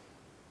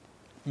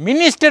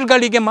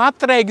 ಮಿನಿಸ್ಟರ್ಗಳಿಗೆ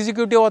ಮಾತ್ರ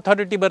ಎಕ್ಸಿಕ್ಯೂಟಿವ್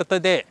ಅಥಾರಿಟಿ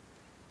ಬರ್ತದೆ.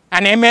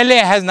 And MLA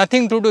has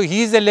nothing to do. He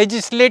is A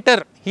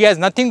legislator, he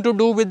has nothing to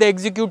do with the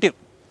executive.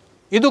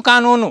 ಇದು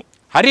ಕಾನೂನು.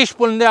 Harish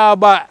Poonja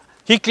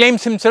he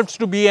claims himself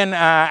to be an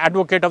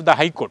advocate of the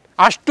High Court.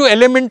 ಅಷ್ಟು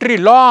elementary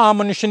ಲಾ ಆ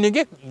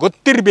ಮನುಷ್ಯನಿಗೆ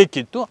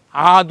ಗೊತ್ತಿರಬೇಕಿತ್ತು.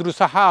 ಆದರೂ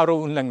ಸಹ ಅವರು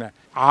ಉಲ್ಲಂಘನೆ.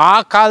 ಆ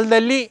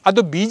ಕಾಲದಲ್ಲಿ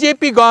ಅದು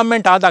BJP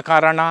ಗವರ್ಮೆಂಟ್ ಆದ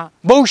ಕಾರಣ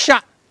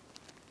ಬಹುಶಃ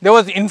there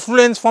was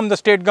influence from the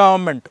state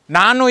government.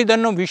 ನಾನು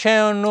ಇದನ್ನು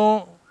ವಿಷಯವನ್ನು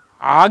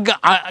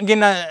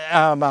ಆಗಿನ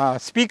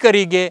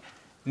ಸ್ಪೀಕರಿಗೆ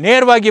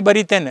ನೇರವಾಗಿ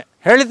ಬರಿತೇನೆ,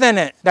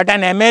 ಹೇಳ್ತೇನೆ ದಟ್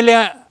ಆನ್ MLA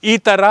ಈ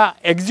ಥರ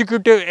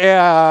ಎಕ್ಸಿಕ್ಯೂಟಿವ್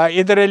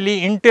ಇದರಲ್ಲಿ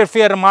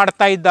ಇಂಟರ್ಫಿಯರ್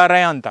ಮಾಡ್ತಾ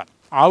ಇದ್ದಾರೆ ಅಂತ.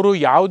 ಅವರು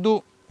ಯಾವುದು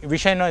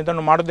ವಿಷಯನೂ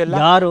ಇದನ್ನು ಮಾಡೋದಿಲ್ಲ.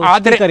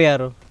 ಆದರೆ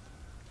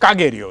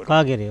ಕಾಗೇರಿಯವರು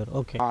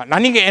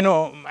ನನಗೆ ಏನು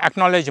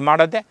ಅಕ್ನಾಲೇಜ್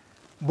ಮಾಡದೆ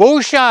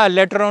ಬಹುಶಃ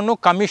ಲೆಟರನ್ನು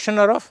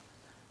commissioner of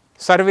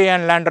survey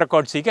and land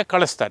ರೆಕಾರ್ಡ್ಸಿಗೆ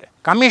ಕಳಿಸ್ತಾರೆ.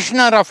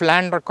 ಕಮಿಷನರ್ ಆಫ್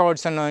ಲ್ಯಾಂಡ್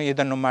ರೆಕಾರ್ಡ್ಸನ್ನು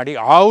ಇದನ್ನು ಮಾಡಿ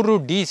ಅವರು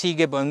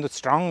DCಗೆ ಬಂದು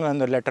ಸ್ಟ್ರಾಂಗ್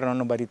ಒಂದು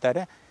ಲೆಟರನ್ನು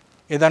ಬರೀತಾರೆ.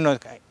 ಇದನ್ನು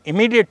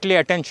ಇಮಿಡಿಯೇಟ್ಲಿ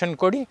ಅಟೆನ್ಷನ್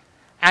ಕೊಡಿ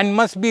and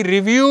must be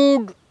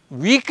reviewed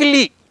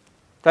weekly,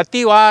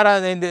 ಪ್ರತಿ ವಾರ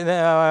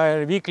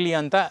ವೀಕ್ಲಿ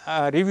ಅಂತ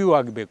ರಿವ್ಯೂ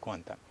ಆಗಬೇಕು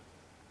ಅಂತ.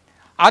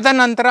 ಅದ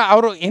ನಂತರ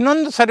ಅವರು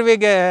ಇನ್ನೊಂದು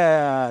ಸರ್ವೆಗೆ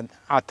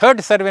ಆ 3rd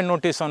ಸರ್ವೆ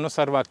ನೋಟಿಸನ್ನು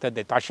ಸರ್ವ್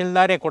ಆಗ್ತದೆ.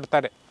 ತಹಶೀಲ್ದಾರೇ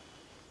ಕೊಡ್ತಾರೆ.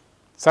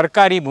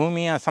 ಸರ್ಕಾರಿ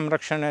ಭೂಮಿಯ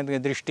ಸಂರಕ್ಷಣೆ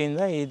ದೃಷ್ಟಿಯಿಂದ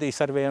ಈ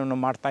ಸರ್ವೆಯನ್ನು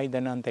ಮಾಡ್ತಾ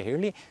ಇದ್ದೇನೆ ಅಂತ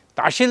ಹೇಳಿ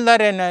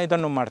ತಹಶೀಲ್ದಾರೇ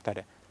ಇದನ್ನು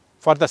ಮಾಡ್ತಾರೆ.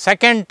 ಫಾರ್ ದ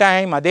 2nd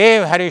ಟೈಮ್ ಅದೇ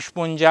Harish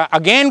Poonja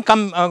again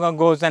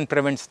goes and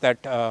prevents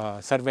that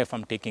survey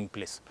from taking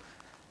place.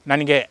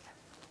 ನನಗೆ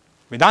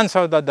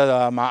ವಿಧಾನಸೌಧದ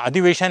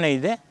ಅಧಿವೇಶನ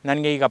ಇದೆ,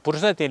 ನನಗೆ ಈಗ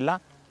ಪುರ್ಸತ್ತಿಲ್ಲ,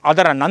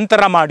 ಅದರ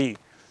ನಂತರ ಮಾಡಿ,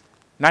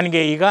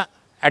 ನನಗೆ ಈಗ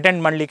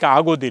ಅಟೆಂಡ್ ಮಾಡಲಿಕ್ಕೆ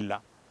ಆಗೋದಿಲ್ಲ.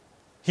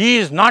 He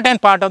is not an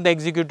part of the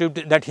executive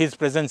that his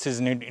presence is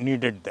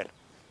needed there.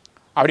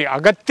 ಅವರಿಗೆ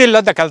ಅಗತ್ಯ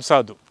ಇಲ್ಲದ ಕೆಲಸ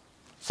ಅದು.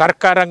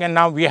 ಸರ್ಕಾರಕ್ಕೆ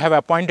ನಾವು we have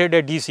appointed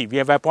A DC, we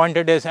have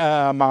appointed A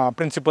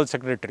principal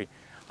secretary.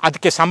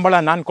 ಅದಕ್ಕೆ ಸಂಬಳ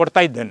ನಾನು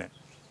ಕೊಡ್ತಾ ಇದ್ದೇನೆ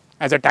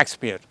ಆ್ಯಸ್ ಎ ಟ್ಯಾಕ್ಸ್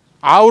ಪೇಯರ್.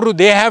 ಅವರು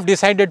they have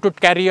decided to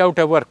carry out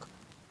A work.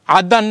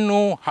 ಅದನ್ನು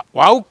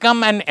how come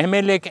an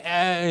MLA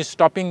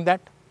stopping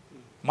that?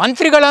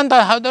 ಮಂತ್ರಿಗಳಂತ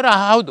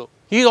ಹೌದು,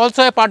 he is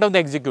also A part of the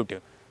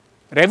executive.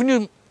 Revenue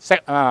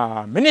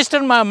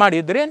minister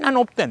ಮಾಡಿದರೆ ನಾನು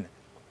ಒಪ್ತೇನೆ.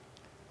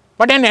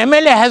 But N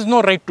MLA has no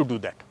right to do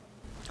that.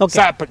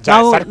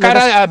 ಸರ್ಕಾರ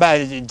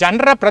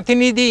ಜನರ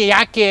ಪ್ರತಿನಿಧಿ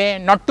ಯಾಕೆ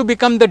not to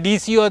become the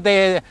DC are the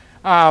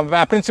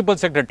principal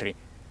secretary?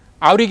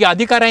 ಅವರಿಗೆ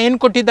ಅಧಿಕಾರ ಏನು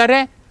ಕೊಟ್ಟಿದ್ದಾರೆ?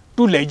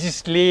 To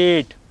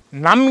legislate.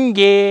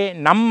 ನಮಗೆ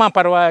ನಮ್ಮ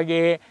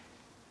ಪರವಾಗಿ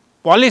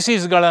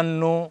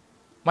ಪಾಲಿಸೀಸ್ಗಳನ್ನು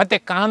ಮತ್ತು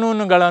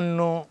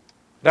ಕಾನೂನುಗಳನ್ನು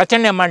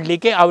ರಚನೆ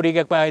ಮಾಡಲಿಕ್ಕೆ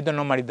ಅವರಿಗೆ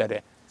ಇದನ್ನು ಮಾಡಿದ್ದಾರೆ.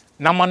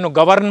 ನಮ್ಮನ್ನು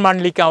ಗವರ್ನ್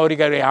ಮಾಡಲಿಕ್ಕೆ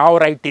ಅವರಿಗೆ ಯಾವ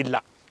ರೈಟ್ ಇಲ್ಲ.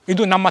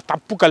 ಇದು ನಮ್ಮ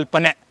ತಪ್ಪು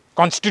ಕಲ್ಪನೆ,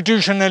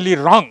 ಕಾನ್ಸ್ಟಿಟ್ಯೂಷನಲಿ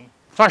ರಾಂಗ್.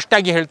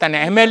 ಫಸ್ಟಾಗಿ ಹೇಳ್ತಾನೆ,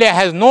 MLA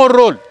ಹ್ಯಾಸ್ ನೋ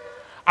ರೋಲ್.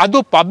 ಅದು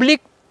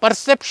ಪಬ್ಲಿಕ್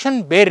ಪರ್ಸೆಪ್ಷನ್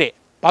ಬೇರೆ.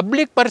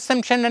 ಪಬ್ಲಿಕ್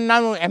ಪರ್ಸೆಪ್ಷನ್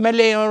ನಾವು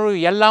MLA ಅವರು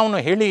ಎಲ್ಲವನ್ನು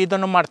ಹೇಳಿ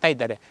ಇದನ್ನು ಮಾಡ್ತಾ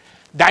ಇದ್ದಾರೆ.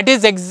 That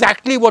is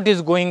exactly what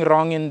is going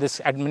wrong in this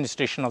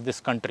administration of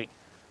this country.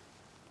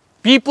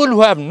 People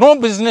who have no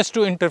business to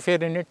interfere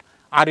in it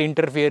are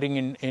interfering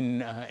in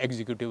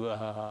executive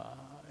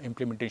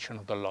implementation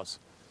of the laws.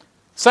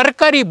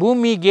 Sarkari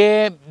bhumige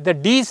the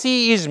DC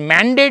is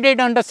mandated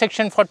under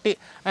section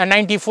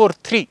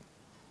 94(3).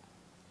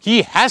 He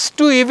has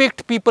to evict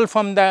people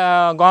from the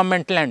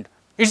government land.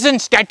 It's in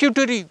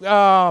statutory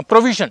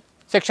provision,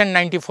 section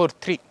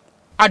 94(3).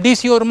 ಆ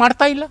DC ಅವರು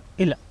ಮಾಡ್ತಾ ಇಲ್ಲ.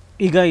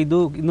 ಈಗ ಇದು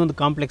ಇನ್ನೊಂದು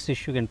complex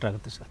ಇಶ್ಯೂಗೆ enter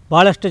ಆಗುತ್ತೆ sir.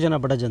 ಭಾಳಷ್ಟು ಜನ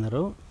ಬಡ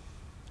ಜನರು,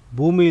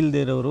 ಭೂಮಿ ಇಲ್ಲದೆ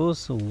ಇರೋರು,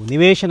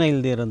 ನಿವೇಶನ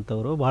ಇಲ್ಲದೆ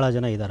ಇರೋಂಥವ್ರು ಭಾಳ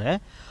ಜನ ಇದ್ದಾರೆ.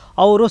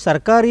 ಅವರು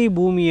ಸರ್ಕಾರಿ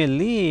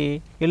ಭೂಮಿಯಲ್ಲಿ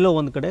ಎಲ್ಲೋ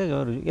ಒಂದು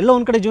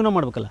ಕಡೆ ಜೀವನ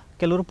ಮಾಡಬೇಕಲ್ಲ.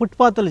 ಕೆಲವರು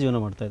ಫುಟ್ಪಾತಲ್ಲಿ ಜೀವನ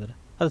ಮಾಡ್ತಾಯಿದ್ದಾರೆ.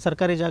 ಅದು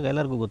ಸರ್ಕಾರಿ ಜಾಗ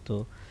ಎಲ್ಲರಿಗೂ ಗೊತ್ತು.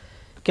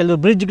 ಕೆಲವರು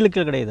ಬ್ರಿಡ್ಜ್ಗಳ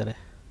ಕೆಳಗಡೆ ಇದ್ದಾರೆ.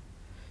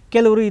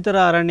 ಕೆಲವರು ಈ ಥರ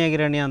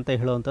ಅರಣ್ಯ ಅಂತ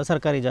ಹೇಳುವಂಥ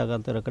ಸರ್ಕಾರಿ ಜಾಗ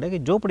ಅಂತ ಇರೋ ಕಡೆಗೆ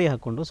ಜೋಪಡಿ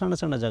ಹಾಕ್ಕೊಂಡು ಸಣ್ಣ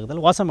ಸಣ್ಣ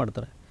ಜಾಗದಲ್ಲಿ ವಾಸ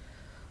ಮಾಡ್ತಾರೆ.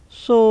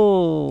 ಸೊ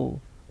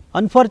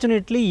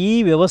ಅನ್ಫಾರ್ಚುನೇಟ್ಲಿ ಈ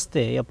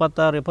ವ್ಯವಸ್ಥೆ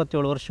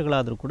 76-77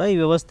 ವರ್ಷಗಳಾದರೂ ಕೂಡ ಈ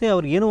ವ್ಯವಸ್ಥೆ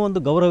ಅವ್ರಿಗೇನೋ ಒಂದು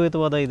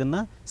ಗೌರವಯುತವಾದ ಇದನ್ನು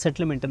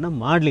ಸೆಟ್ಲ್ಮೆಂಟನ್ನು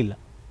ಮಾಡಲಿಲ್ಲ,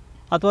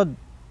 ಅಥವಾ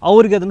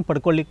ಅವ್ರಿಗೆ ಅದನ್ನು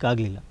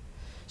ಪಡ್ಕೊಳ್ಳಿಕ್ಕಾಗಲಿಲ್ಲ.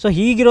 ಸೊ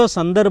ಹೀಗಿರೋ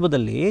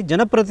ಸಂದರ್ಭದಲ್ಲಿ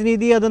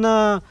ಜನಪ್ರತಿನಿಧಿ ಅದನ್ನು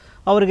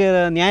ಅವ್ರಿಗೆ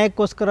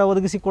ನ್ಯಾಯಕ್ಕೋಸ್ಕರ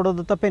ಒದಗಿಸಿ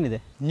ಕೊಡೋದು ತಪ್ಪೇನಿದೆ?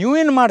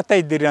 ನೀವೇನು ಮಾಡ್ತಾ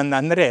ಇದ್ದೀರಿ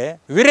ಅಂದರೆ,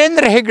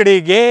 ವೀರೇಂದ್ರ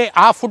ಹೆಗ್ಡೆಗೆ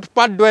ಆ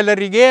ಫುಟ್ಪಾತ್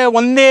ಡ್ವೆಲ್ಲರಿಗೆ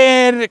ಒಂದೇ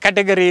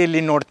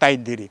ಕ್ಯಾಟಗರಿಯಲ್ಲಿ ನೋಡ್ತಾ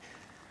ಇದ್ದೀರಿ.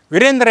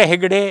 Veerendra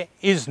Hegde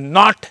is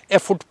not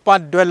A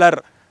footpath ಡ್ವೆಲ್ಲರ್,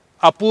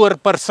 a poor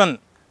person.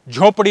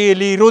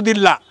 ಝೋಪಡಿಯಲ್ಲಿ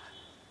ಇರುವುದಿಲ್ಲ.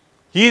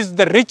 He is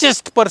the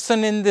richest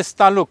person in this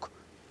taluk.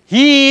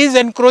 He is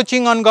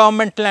ಎನ್ಕ್ರೋಚಿಂಗ್ on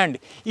government land.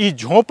 ಈ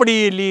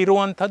ಝೋಪಡಿಯಲ್ಲಿ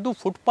ಇರುವಂಥದ್ದು,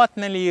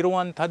 ಫುಟ್ಪಾತ್ನಲ್ಲಿ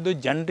ಇರುವಂಥದ್ದು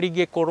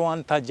ಜನರಿಗೆ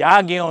ಕೊಡುವಂಥ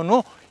ಜಾಗೆಯನ್ನು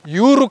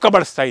ಇವರು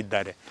ಕಬಳಿಸ್ತಾ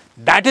ಇದ್ದಾರೆ.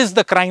 That is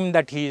the crime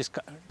that he is.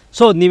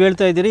 So ನೀವು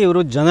ಹೇಳ್ತಾ ಇದ್ದೀರಿ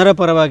ಇವರು ಜನರ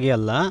ಪರವಾಗಿ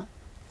ಅಲ್ಲ,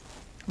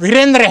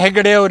 ವೀರೇಂದ್ರ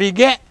ಹೆಗ್ಡೆ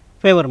ಅವರಿಗೆ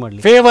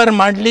ಫೇವರ್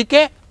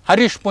ಮಾಡಲಿಕ್ಕೆ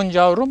ಹರೀಶ್ ಪುಂಜ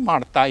ಅವರು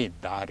ಮಾಡ್ತಾ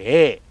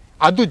ಇದ್ದಾರೆ.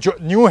 ಅದು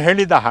ನೀವು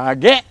ಹೇಳಿದ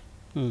ಹಾಗೆ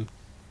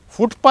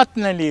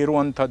ಫುಟ್ಪಾತ್ನಲ್ಲಿ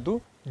ಇರುವಂಥದ್ದು,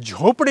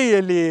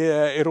 ಝೋಪಡಿಯಲ್ಲಿ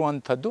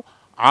ಇರುವಂಥದ್ದು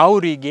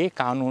ಅವರಿಗೆ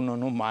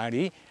ಕಾನೂನನ್ನು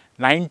ಮಾಡಿ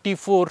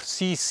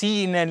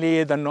 94(c)ನಲ್ಲಿ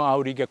ಇದನ್ನು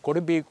ಅವರಿಗೆ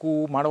ಕೊಡಬೇಕು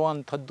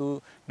ಮಾಡುವಂಥದ್ದು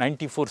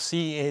 94(c)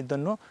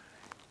 ಇದನ್ನು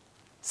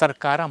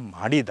ಸರ್ಕಾರ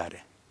ಮಾಡಿದ್ದಾರೆ.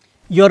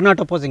 You are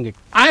not opposing it?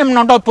 I am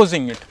not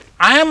opposing it.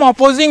 I am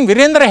opposing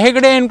Veerendra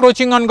Hegde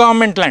ಎನ್ಕ್ರೋಚಿಂಗ್ on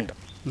government land.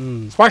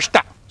 ಸ್ಪಷ್ಟ.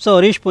 ಸೊ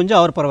ಹರೀಶ್ ಪುಂಜ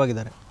ಅವ್ರ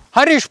ಪರವಾಗಿದ್ದಾರೆ.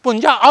 ಹರೀಶ್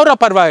ಪುಂಜ ಅವರ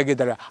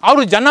ಪರವಾಗಿದ್ದಾರೆ.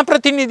 ಅವರು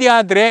ಜನಪ್ರತಿನಿಧಿ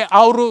ಆದರೆ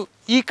ಅವರು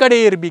ಈ ಕಡೆ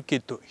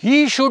ಇರಬೇಕಿತ್ತು. He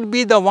should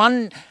be the one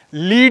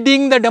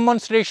leading the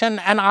demonstration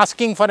and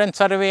asking for a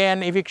survey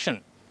and eviction.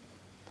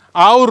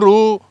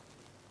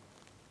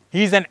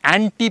 He is an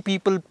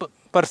anti-people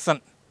person.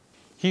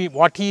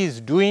 What he is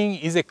doing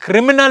is a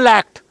criminal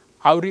act.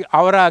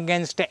 Avara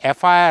against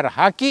FIR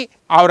haki,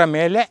 avara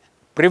mele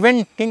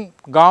preventing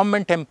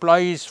government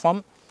employees from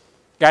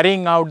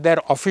carrying out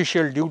their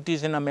official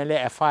duties in a mele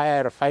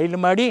FIR file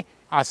ಮಾಡಿ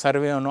ಆ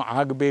ಸರ್ವೆಯನ್ನು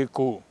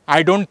ಆಗಬೇಕು.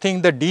 I don't think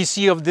the DC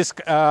of this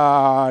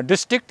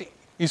district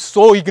is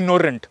so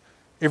ignorant.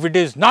 If it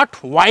is not,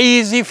 why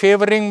is he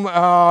favoring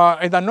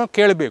ಇದನ್ನು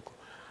ಕೇಳಬೇಕು.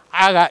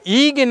 ಆಗ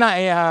ಈಗಿನ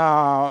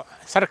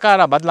ಸರ್ಕಾರ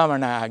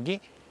ಬದಲಾವಣೆ ಆಗಿ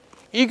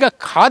ಈಗ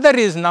Khader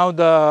is now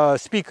the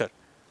speaker.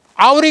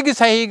 ಅವರಿಗೆ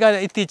ಸಹ ಈಗ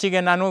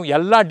ಇತ್ತೀಚೆಗೆ ನಾನು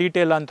ಎಲ್ಲ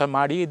ಡೀಟೇಲ್ ಅಂತ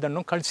ಮಾಡಿ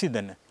ಇದನ್ನು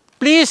ಕಳಿಸಿದ್ದೇನೆ.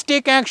 Please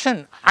take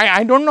action.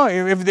 I don't know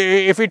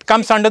if it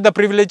comes under the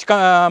privilege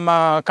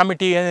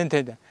committee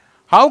ಅಂತ ಇದೆ.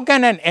 How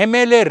can on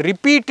MLA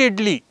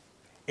repeatedly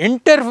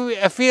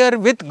interfere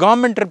with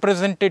government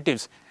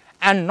representatives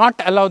and not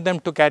allow them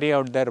to carry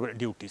out their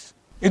duties?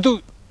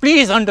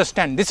 Please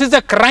understand, this is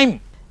a crime.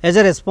 As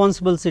a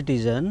responsible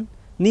citizen,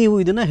 ನೀವು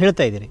ಇದನ್ನು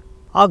ಹೇಳ್ತಾ ಇದ್ದೀರಿ.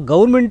 ಆ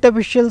government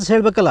officials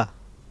ಹೇಳಬೇಕಲ್ಲ,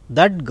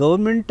 that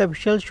government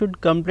official should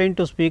complain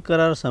to speaker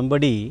or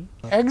somebody.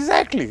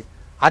 Exactly.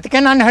 ಅದಕ್ಕೆ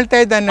ನಾನು ಹೇಳ್ತಾ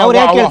ಇದ್ದೇನೆ. ಅವ್ರು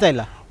ಯಾಕೆ ಹೇಳ್ತಾ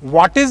ಇಲ್ಲ?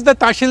 What is the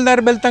Tahsildar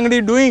Beltangadi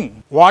doing?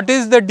 What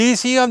is the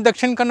DC of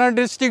Dakshin Kannada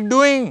district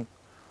doing?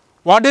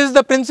 What is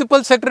the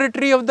principal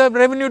secretary of the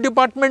revenue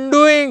department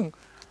doing?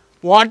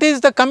 What is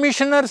the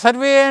commissioner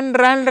survey and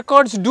land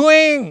records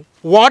doing?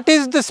 What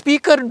is the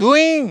speaker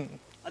doing?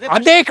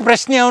 ಅದೇ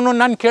ಪ್ರಶ್ನೆಯನ್ನು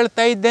ನಾನು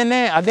ಕೇಳ್ತಾ ಇದ್ದೇನೆ,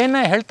 ಅದೇನ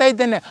ಹೇಳ್ತಾ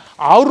ಇದ್ದೇನೆ.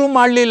 ಅವರು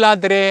ಮಾಡಲಿಲ್ಲ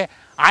ಆದರೆ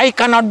I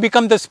cannot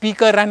become the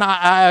speaker and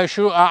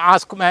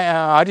ask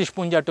Harish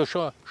Punja to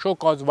show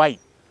cause. Why?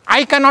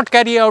 I cannot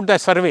carry out the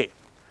survey.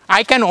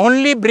 I can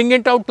only bring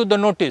it out to the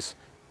notice.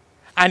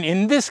 And in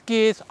this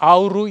case,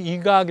 ಅವರು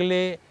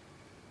ಈಗಾಗಲೇ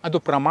ಅದು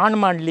ಪ್ರಮಾಣ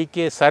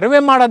ಮಾಡಲಿಕ್ಕೆ survey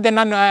ಮಾಡೋದೇ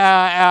ನಾನು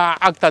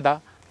ಆಗ್ತದ.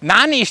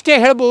 ನಾನು ಇಷ್ಟೇ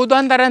ಹೇಳ್ಬೋದು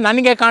ಅಂದರೆ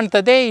ನನಗೆ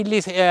ಕಾಣ್ತದೆ ಇಲ್ಲಿ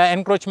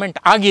ಎನ್ಕ್ರೋಚ್ಮೆಂಟ್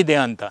ಆಗಿದೆ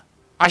ಅಂತ,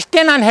 ಅಷ್ಟೇ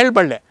ನಾನು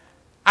ಹೇಳಬಲ್ಲೆ.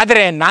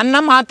 ಆದರೆ ನನ್ನ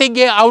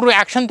ಮಾತಿಗೆ ಅವರು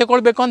ಆ್ಯಕ್ಷನ್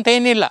ತಗೊಳ್ಬೇಕು ಅಂತ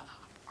ಏನಿಲ್ಲ.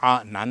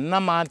 ನನ್ನ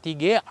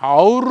ಮಾತಿಗೆ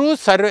ಅವರು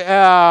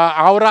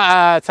ಅವರ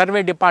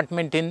ಸರ್ವೆ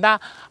ಡಿಪಾರ್ಟ್ಮೆಂಟಿಂದ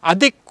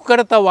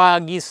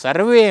ಅಧಿಕೃತವಾಗಿ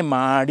ಸರ್ವೆ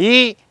ಮಾಡಿ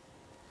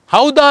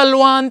ಹೌದಾ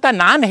ಅಲ್ವಾ ಅಂತ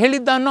ನಾನು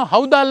ಹೇಳಿದ್ದನ್ನು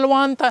ಹೌದಾ ಅಲ್ವಾ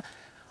ಅಂತ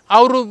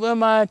ಅವರು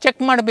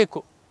ಚೆಕ್ ಮಾಡಬೇಕು.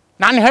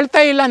 ನಾನು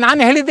ಹೇಳ್ತಾ ಇಲ್ಲ, ನಾನು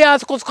ಹೇಳಿದ್ದೆ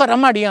ಅದಕ್ಕೋಸ್ಕರ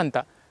ಮಾಡಿ ಅಂತ.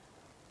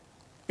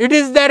 It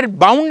is there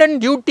bound and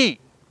duty.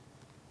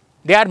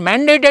 They are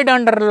mandated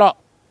under law.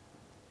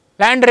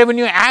 Land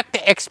revenue act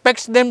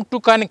expects them to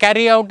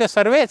carry out A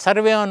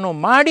ಸರ್ವೆಯನ್ನು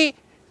ಮಾಡಿ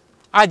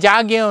ಆ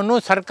ಜಾಗೆಯನ್ನು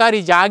ಸರ್ಕಾರಿ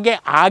ಜಾಗೆ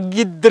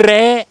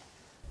ಆಗಿದ್ದರೆ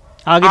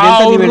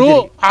ಅವರು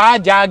ಆ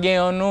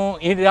ಜಾಗೆಯನ್ನು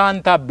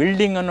ಇರೋಂಥ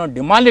ಬಿಲ್ಡಿಂಗನ್ನು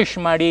ಡಿಮಾಲಿಷ್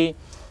ಮಾಡಿ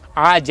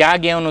ಆ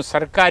ಜಾಗೆಯನ್ನು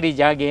ಸರ್ಕಾರಿ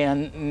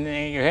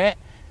ಜಾಗೆಯನ್ನೇ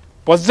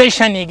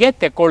ಪೊಸೆಷನಿಗೆ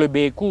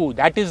ತಗೊಳ್ಬೇಕು.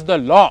 That is the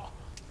law.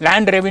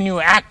 Land Revenue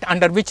Act,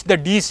 under which the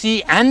DC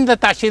and the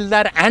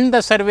Tashildar and the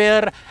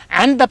surveyor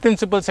and the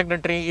principal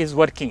secretary is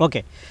working.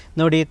 Okay.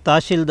 ನೋಡಿ,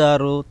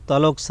 tahsildar,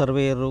 taluk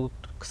surveyor,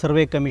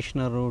 survey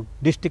commissioner,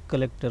 district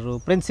collector,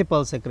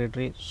 principal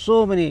secretary, so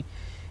many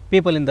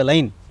people in the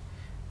line,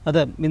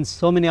 ಅದ means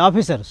so many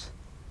officers.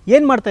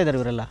 ಏನು ಮಾಡ್ತಾ ಇದ್ದಾರೆ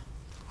ಇವರೆಲ್ಲ?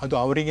 ಅದು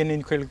ಅವರಿಗೆ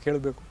ನೀನು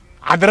ಕೇಳಬೇಕು.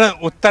 ಅದರ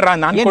ಉತ್ತರ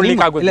ನಾನು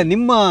ಕೊಡಲಿಕ್ಕಾಗೋದಿಲ್ಲ.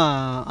 ನಿಮ್ಮ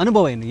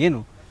ಅನುಭವ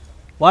ಏನು?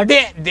 What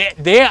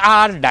they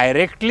are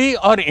directly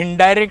or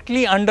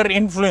indirectly under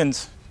influence.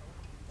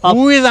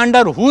 Who is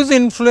under whose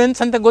influence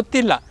anta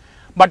gottilla.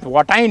 But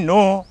what I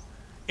know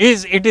is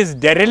it is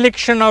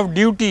dereliction of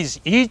duties.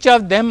 Each of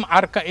them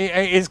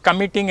is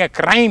committing a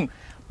crime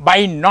by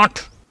not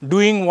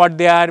doing what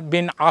they are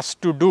been asked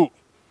to do.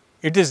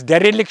 It is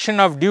dereliction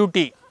of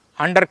duty.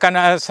 Under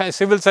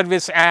civil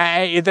service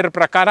idar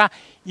prakara,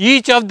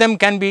 each of them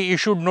can be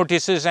issued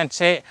notices and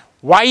say,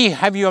 why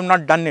have you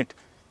not done it?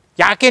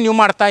 ಯಾಕೆ ನೀವು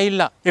ಮಾಡ್ತಾ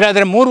ಇಲ್ಲ?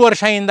 ಇಲ್ಲಾದರೆ 3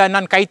 ವರ್ಷದಿಂದ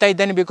ನಾನು ಕಾಯ್ತಾ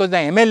ಇದ್ದೇನೆ because the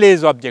MLA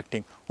is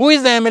ಆಬ್ಜೆಕ್ಟಿಂಗ್. Who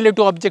is the MLA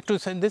to object to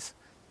this?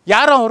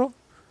 ಯಾರು ಅವರು?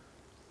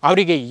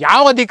 ಅವರಿಗೆ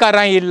ಯಾವ ಅಧಿಕಾರ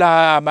ಇಲ್ಲ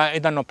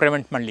ಇದನ್ನು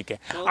ಪ್ರಿವೆಂಟ್ ಮಾಡಲಿಕ್ಕೆ.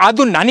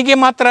 ಅದು ನನಗೆ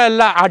ಮಾತ್ರ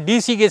ಅಲ್ಲ, ಆ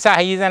DC ಗೆ ಸಹ,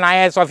 ಈಸ್ ಅನ್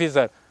IAS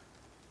ಆಫೀಸರ್,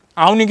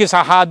 ಅವನಿಗೆ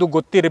ಸಹ ಅದು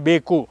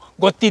ಗೊತ್ತಿರಬೇಕು.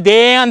 ಗೊತ್ತಿದೆ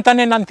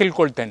ಅಂತಲೇ ನಾನು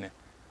ತಿಳ್ಕೊಳ್ತೇನೆ.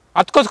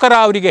 ಅದಕ್ಕೋಸ್ಕರ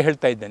ಅವರಿಗೆ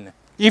ಹೇಳ್ತಾ ಇದ್ದೇನೆ,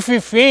 if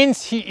you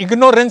ಫೇನ್ಸ್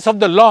ignorance of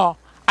the law,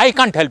 I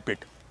can't help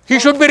it. He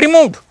should be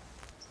removed.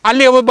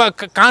 ಅಲ್ಲಿ ಒಬ್ಬ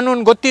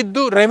ಕಾನೂನು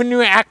ಗೊತ್ತಿದ್ದು, ರೆವಿನ್ಯೂ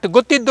ಆ್ಯಕ್ಟ್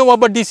ಗೊತ್ತಿದ್ದು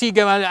ಒಬ್ಬ DC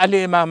ಗೆ ಅಲ್ಲಿ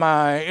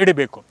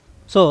ಇಡಬೇಕು.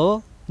 ಸೊ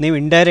ನೀವು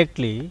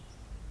ಇಂಡೈರೆಕ್ಟ್ಲಿ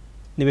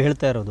ನೀವು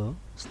ಹೇಳ್ತಾ ಇರೋದು,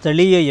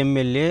 ಸ್ಥಳೀಯ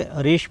MLA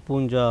ಹರೀಶ್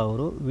ಪೂಂಜಾ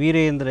ಅವರು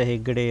ವೀರೇಂದ್ರ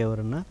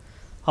ಹೆಗ್ಗಡೆಯವರನ್ನು,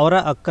 ಅವರ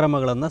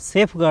ಅಕ್ರಮಗಳನ್ನು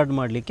ಸೇಫ್ ಗಾರ್ಡ್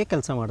ಮಾಡಲಿಕ್ಕೆ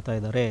ಕೆಲಸ ಮಾಡ್ತಾ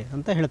ಇದ್ದಾರೆ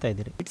ಅಂತ ಹೇಳ್ತಾ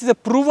ಇದ್ದೀರಿ. It is A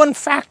proven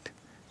fact.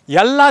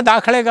 ಎಲ್ಲ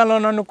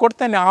ದಾಖಲೆಗಳನ್ನು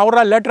ಕೊಡ್ತೇನೆ, ಅವರ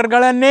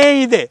ಲೆಟರ್ಗಳನ್ನೇ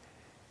ಇದೆ.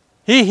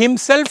 ಹಿ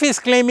himself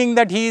is claiming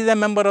that he is A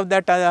member of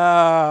that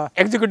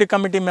executive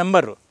committee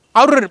member.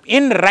 ಅವರು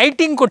ಇನ್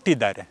ರೈಟಿಂಗ್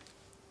ಕೊಟ್ಟಿದ್ದಾರೆ.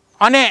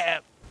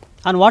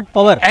 On what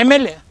power?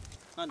 MLA.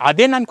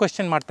 ಅದೇ ನಾನು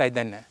ಕ್ವೆಶ್ಚನ್ ಮಾಡ್ತಾ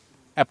ಇದ್ದೇನೆ.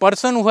 A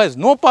person who has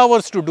no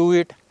powers to do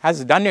it has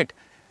done it.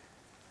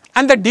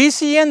 And the DC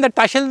and the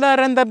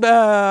tahsildar and the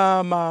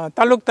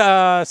taluk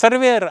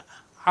surveyor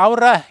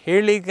ಅವರ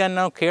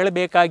ಹೇಳಿಕೆಯನ್ನು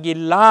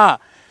ಕೇಳಬೇಕಾಗಿಲ್ಲ.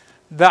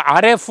 The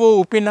RFO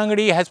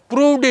Uppinangady has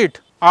proved it.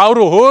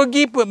 ಅವರು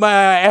ಹೋಗಿ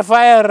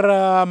FIR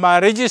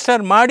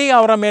register ಮಾಡಿ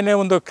ಅವರ ಮೇಲೆ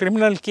ಒಂದು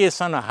ಕ್ರಿಮಿನಲ್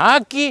ಕೇಸನ್ನು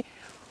ಹಾಕಿ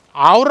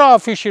ಅವರ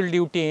ಅಫಿಷಿಯಲ್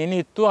ಡ್ಯೂಟಿ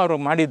ಏನಿತ್ತು ಅವರು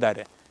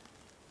ಮಾಡಿದ್ದಾರೆ.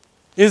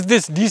 Is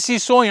this DC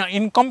so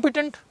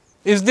incompetent?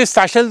 Is this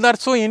tahsildar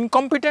so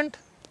incompetent?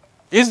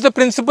 Is the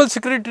principal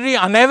secretary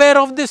unaware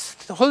of this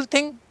whole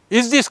thing?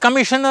 Is this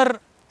commissioner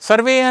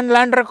survey and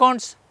land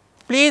records?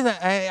 Please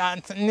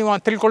ನೀವು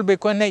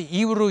ತಿಳ್ಕೊಳ್ಬೇಕು ಅಂದರೆ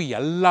ಇವರು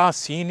ಎಲ್ಲ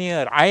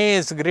ಸೀನಿಯರ್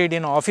IAS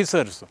ಗ್ರೇಡಿನ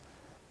ಆಫೀಸರ್ಸು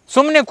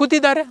ಸುಮ್ಮನೆ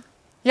ಕೂತಿದ್ದಾರೆ.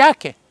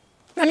 ಯಾಕೆ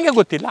ನನಗೆ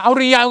ಗೊತ್ತಿಲ್ಲ.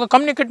 ಅವರು ಯಾವ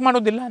ಕಮ್ಯುನಿಕೇಟ್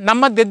ಮಾಡೋದಿಲ್ಲ.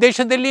 ನಮ್ಮ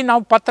ದೇಶದಲ್ಲಿ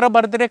ನಾವು ಪತ್ರ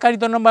ಬರೆದ್ರೆ,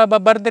 ಇದನ್ನು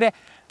ಬರೆದ್ರೆ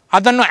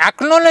ಅದನ್ನು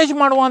ಅಕ್ನಾಲೇಜ್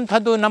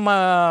ಮಾಡುವಂಥದ್ದು ನಮ್ಮ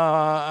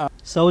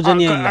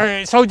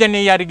ಸೌಜನ್ಯ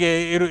ಯಾರಿಗೆ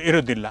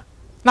ಇರೋದಿಲ್ಲ.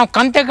 ನಾವು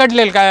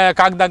ಕಂತೆಗಟ್ಟಲೆ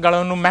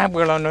ಕಾಗದಗಳನ್ನು,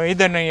 ಮ್ಯಾಪ್ಗಳನ್ನು,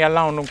 ಇದನ್ನು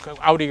ಎಲ್ಲವನ್ನು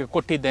ಅವರಿಗೆ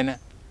ಕೊಟ್ಟಿದ್ದೇನೆ.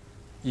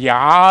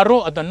 ಯಾರೂ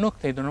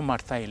ಇದನ್ನು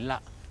ಮಾಡ್ತಾ ಇಲ್ಲ.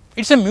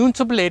 It's A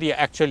municipal area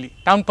actually.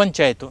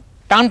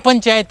 Town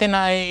ಪಂಚಾಯತಿನ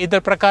ಇದರ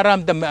ಪ್ರಕಾರ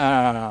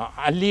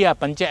ಅಲ್ಲಿಯ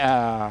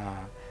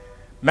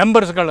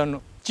ಮೆಂಬರ್ಸ್ಗಳನ್ನು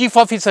ಚೀಫ್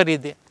ಆಫೀಸರ್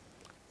ಇದೆ.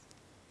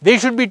 They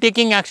should be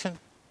taking action.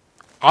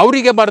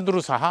 ಅವರಿಗೆ ಬರೆದರೂ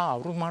ಸಹ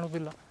ಅವರು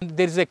ಮಾಡೋದಿಲ್ಲ.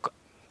 There is A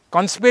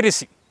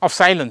conspiracy of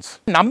silence.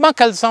 ನಮ್ಮ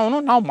ಕೆಲಸವನ್ನು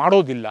ನಾವು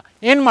ಮಾಡೋದಿಲ್ಲ.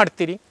 ಏನು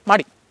ಮಾಡ್ತೀರಿ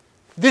ಮಾಡಿ.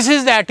 This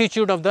is the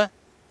attitude of the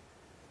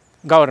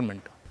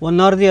government. One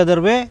R the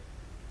other way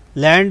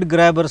land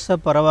ಗ್ರ್ಯಾಬರ್ಸ್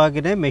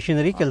ಪರವಾಗಿನೇ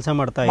machinery ಕೆಲಸ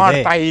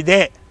ಮಾಡ್ತಾ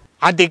ಇದೆ.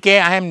 ಅದಕ್ಕೆ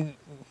I am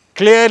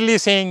clearly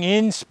saying,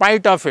 in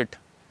spite of it,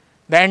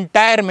 the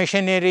entire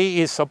machinery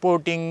is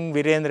supporting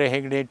Veerendra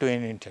Hegde to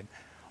N intent.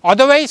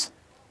 Otherwise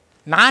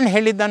ನಾನು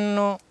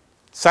ಹೇಳಿದ್ದನ್ನು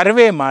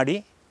survey ಮಾಡಿ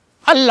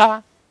ಅಲ್ಲ,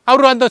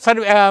 ಅವರು ಅದು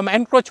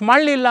ಎನ್ಕ್ರೋಚ್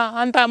ಮಾಡಲಿಲ್ಲ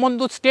ಅಂತ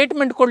ಒಂದು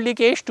ಸ್ಟೇಟ್ಮೆಂಟ್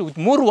ಕೊಡಲಿಕ್ಕೆ ಎಷ್ಟು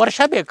 3 ವರ್ಷ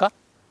ಬೇಕಾ?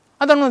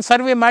 ಅದನ್ನು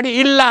ಸರ್ವೆ ಮಾಡಿ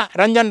ಇಲ್ಲ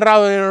ರಂಜನ್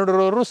ರಾವ್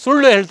ಅವರು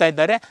ಸುಳ್ಳು ಹೇಳ್ತಾ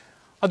ಇದ್ದಾರೆ,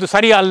 ಅದು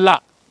ಸರಿ ಅಲ್ಲ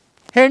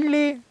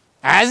ಹೇಳಲಿ.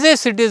 ಆ್ಯಸ್ ಎ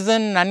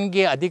ಸಿಟಿಸನ್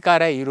ನನಗೆ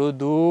ಅಧಿಕಾರ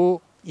ಇರೋದು,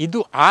 ಇದು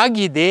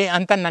ಆಗಿದೆ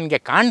ಅಂತ ನನಗೆ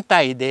ಕಾಣ್ತಾ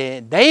ಇದೆ,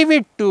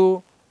 ದಯವಿಟ್ಟು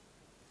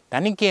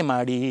ತನಿಖೆ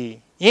ಮಾಡಿ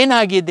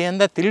ಏನಾಗಿದೆ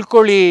ಅಂತ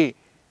ತಿಳ್ಕೊಳ್ಳಿ.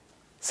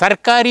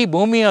 ಸರ್ಕಾರಿ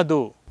ಭೂಮಿ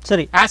ಅದು,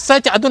 ಸರಿ, ಆ್ಯಸ್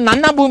ಸಚ್ ಅದು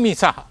ನನ್ನ ಭೂಮಿ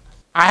ಸಹ.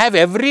 I have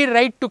every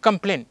right to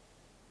complain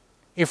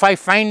if I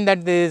find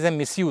that there is A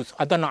misuse.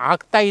 ಅದನ್ನು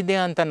ಆಗ್ತಾ ಇದೆ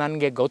ಅಂತ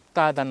ನನಗೆ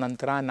ಗೊತ್ತಾದ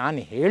ನಂತರ,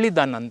 ನಾನು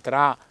ಹೇಳಿದ ನಂತರ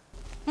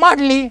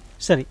ಮಾಡಲಿ.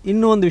 ಸರಿ,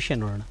 ಇನ್ನೂ ಒಂದು ವಿಷಯ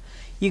ನೋಡೋಣ.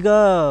 ಈಗ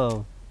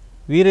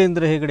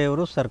ವೀರೇಂದ್ರ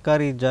ಹೆಗಡೆಯವರು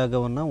ಸರ್ಕಾರಿ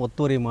ಜಾಗವನ್ನು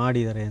ಒತ್ತುವರಿ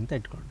ಮಾಡಿದ್ದಾರೆ ಅಂತ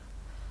ಇಟ್ಕೊಂಡು,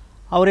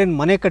 ಅವರೇನು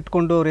ಮನೆ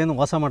ಕಟ್ಕೊಂಡು ಅವರೇನು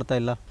ವಾಸ ಮಾಡ್ತಾ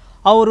ಇಲ್ಲ.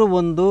 ಅವರು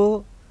ಒಂದು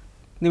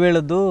ನೀವು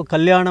ಹೇಳೋದು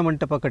ಕಲ್ಯಾಣ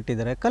ಮಂಟಪ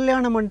ಕಟ್ಟಿದ್ದಾರೆ.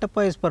 Kalyana Mantapa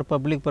is for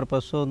public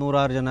purpose,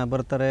 100 ಜನ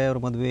ಬರ್ತಾರೆ, ಅವ್ರ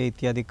ಮದುವೆ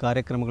ಇತ್ಯಾದಿ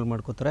ಕಾರ್ಯಕ್ರಮಗಳು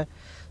ಮಾಡ್ಕೋತಾರೆ.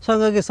 ಸೊ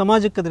ಹಾಗಾಗಿ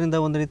ಸಮಾಜಕ್ಕೆ ಅದರಿಂದ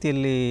ಒಂದು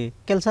ರೀತಿಯಲ್ಲಿ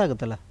ಕೆಲಸ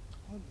ಆಗುತ್ತಲ್ಲ.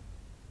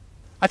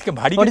 ಅದಕ್ಕೆ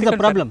ಬಾಡಿಗೆ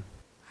ಪ್ರಾಬ್ಲಮ್,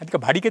 ಅದಕ್ಕೆ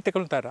ಬಾಡಿಗೆ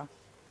ತಗೊಳ್ತಾರ,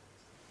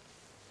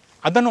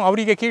 ಅದನ್ನು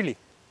ಅವರಿಗೆ ಕೇಳಿ.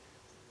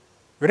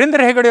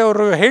 ವೀರೇಂದ್ರ ಹೆಗಡೆ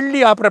ಅವರು ಹೇಳಿ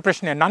ಆ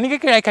ಪ್ರಶ್ನೆ ನನಗೆ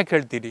ಯಾಕೆ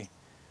ಕೇಳ್ತೀರಿ?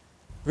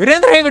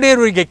 ವೀರೇಂದ್ರ ಹೆಗಡೆ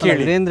ಅವರಿಗೆ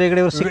ಕೇಳಿ, ವೀರೇಂದ್ರ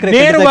ಹೆಗಡೆ ಅವರು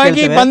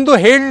ನೇರವಾಗಿ ಬಂದು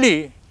ಹೇಳಿ,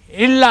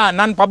 ಇಲ್ಲ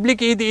ನಾನು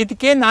ಪಬ್ಲಿಕ್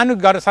ಇದಕ್ಕೆ ನಾನು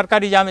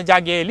ಸರ್ಕಾರಿ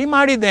ಜಾಗೆಯಲ್ಲಿ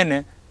ಮಾಡಿದ್ದೇನೆ.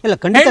 ಇಲ್ಲ,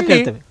 ಖಂಡಿತ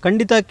ಕೇಳ್ತೇವೆ,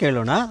 ಖಂಡಿತ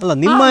ಕೇಳೋಣ. ಅಲ್ಲ,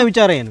 ನಿಮ್ಮ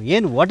ವಿಚಾರ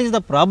ಏನು ವಾಟ್ ಈಸ್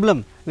ದ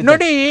ಪ್ರಾಬ್ಲಮ್?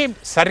 ನೋಡಿ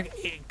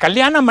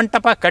ಕಲ್ಯಾಣ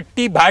ಮಂಟಪ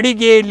ಕಟ್ಟಿ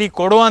ಬಾಡಿಗೆಯಲ್ಲಿ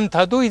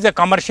ಕೊಡುವಂಥದ್ದು ಇಸ್ ಅ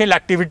ಕಮರ್ಷಿಯಲ್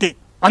ಆಕ್ಟಿವಿಟಿ.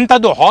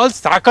 ಅಂಥದ್ದು ಹಾಲ್ಸ್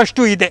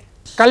ಸಾಕಷ್ಟು ಇದೆ.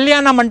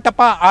 Kalyana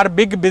Mantapa R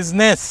big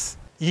business.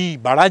 ಈ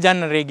ಬಡ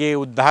ಜನರಿಗೆ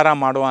ಉದ್ಧಾರ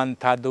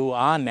ಮಾಡುವಂಥದ್ದು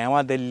ಆ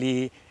ನೆವದಲ್ಲಿ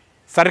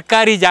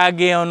ಸರ್ಕಾರಿ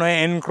ಜಾಗೆಯನ್ನು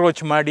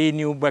ಎನ್ಕ್ರೋಚ್ ಮಾಡಿ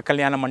ನೀವು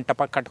ಕಲ್ಯಾಣ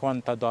ಮಂಟಪ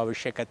ಕಟ್ಟುವಂಥದ್ದು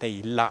ಅವಶ್ಯಕತೆ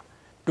ಇಲ್ಲ.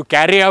 To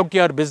carry out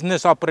your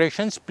business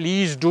operations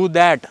please do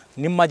that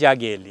ನಿಮ್ಮ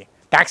ಜಾಗೆಯಲ್ಲಿ.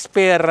 ಟ್ಯಾಕ್ಸ್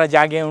ಪೇಯರ್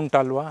ಜಾಗೆ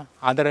ಉಂಟಲ್ವಾ,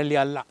 ಅದರಲ್ಲಿ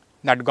ಅಲ್ಲ.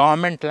 That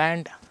government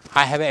land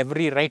I have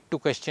every right to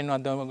question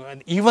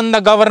even the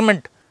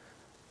government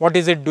what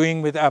is it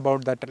doing with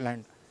about that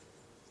land.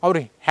 ಅವರು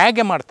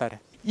ಹೇಗೆ ಮಾಡ್ತಾರೆ?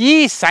 ಈ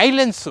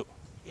silence,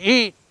 ಈ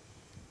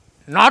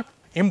not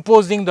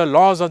imposing the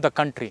loss of the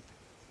country,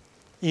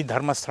 ಈ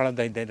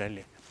ಧರ್ಮಸ್ಥಳದ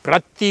ಇದರಲ್ಲಿ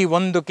ಪ್ರತಿ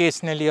ಒಂದು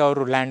ಕೇಸ್ನಲ್ಲಿ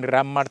ಅವರು ಲ್ಯಾಂಡ್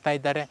ಗ್ರ್ಯಾಬ್ ಮಾಡ್ತಾ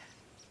ಇದ್ದಾರೆ.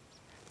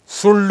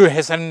 ಸುಳ್ಳು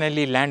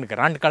ಹೆಸರಿನಲ್ಲಿ ಲ್ಯಾಂಡ್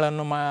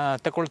ಗ್ರಾಂಟ್ಗಳನ್ನು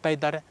ತಗೊಳ್ತಾ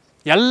ಇದ್ದಾರೆ.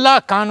 ಎಲ್ಲ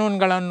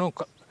ಕಾನೂನುಗಳನ್ನು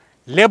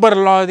ಲೇಬರ್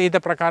ಲಾ ಇದ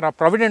ಪ್ರಕಾರ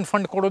ಪ್ರಾವಿಡೆಂಟ್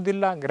ಫಂಡ್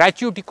ಕೊಡೋದಿಲ್ಲ,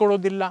 ಗ್ರ್ಯಾಚ್ಯುಟಿ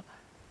ಕೊಡೋದಿಲ್ಲ.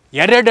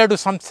 ಎರಡೆರಡು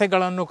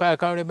ಸಂಸ್ಥೆಗಳನ್ನು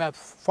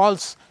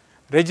ಫಾಲ್ಸ್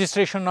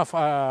ರಿಜಿಸ್ಟ್ರೇಷನ್ ಆಫ್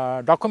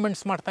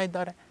ಡಾಕ್ಯುಮೆಂಟ್ಸ್ ಮಾಡ್ತಾ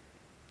ಇದ್ದಾರೆ.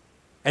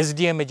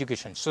 SDM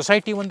ಎಜುಕೇಷನ್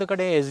ಸೊಸೈಟಿ ಒಂದು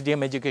ಕಡೆ,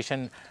 SDM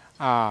ಎಜುಕೇಷನ್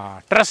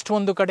ಟ್ರಸ್ಟ್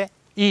ಒಂದು ಕಡೆ.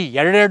 ಈ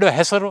ಎರಡೆರಡು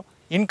ಹೆಸರು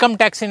ಇನ್ಕಮ್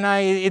ಟ್ಯಾಕ್ಸಿನ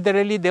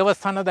ಇದರಲ್ಲಿ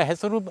ದೇವಸ್ಥಾನದ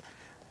ಹೆಸರು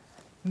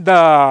ದ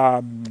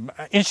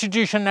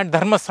ಇನ್ಸ್ಟಿಟ್ಯೂಷನ್ ಅಟ್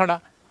ಧರ್ಮಸ್ಥಳ.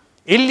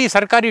 ಇಲ್ಲಿ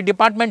ಸರ್ಕಾರಿ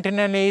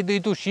ಡಿಪಾರ್ಟ್ಮೆಂಟಿನಲ್ಲಿ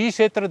ಇದು ಶ್ರೀ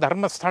ಕ್ಷೇತ್ರ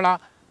ಧರ್ಮಸ್ಥಳ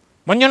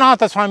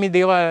ಮಂಜುನಾಥ ಸ್ವಾಮಿ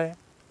ದೇವಾಲಯ.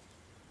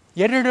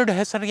 ಎರಡೆರಡು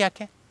ಹೆಸರು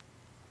ಯಾಕೆ?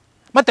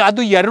 ಮತ್ತು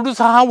ಅದು ಎರಡು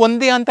ಸಹ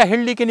ಒಂದೇ ಅಂತ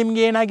ಹೇಳಲಿಕ್ಕೆ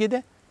ನಿಮಗೆ ಏನಾಗಿದೆ?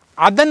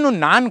 ಅದನ್ನು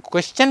ನಾನು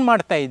ಕ್ವೆಶ್ಚನ್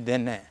ಮಾಡ್ತಾ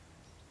ಇದ್ದೇನೆ.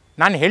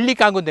 ನಾನು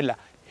ಹೇಳಲಿಕ್ಕಾಗೋದಿಲ್ಲ.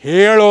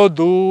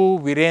 ಹೇಳೋದು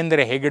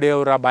ವೀರೇಂದ್ರ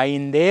ಹೆಗಡೆಯವರ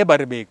ಬಾಯಿಂದೇ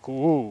ಬರಬೇಕು.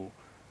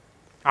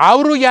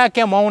 ಅವರು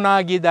ಯಾಕೆ ಮೌನ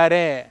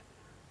ಆಗಿದ್ದಾರೆ?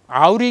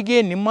 ಅವರಿಗೆ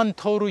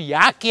ನಿಮ್ಮಂಥವರು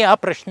ಯಾಕೆ ಆ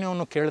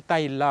ಪ್ರಶ್ನೆಯನ್ನು ಕೇಳ್ತಾ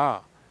ಇಲ್ಲ?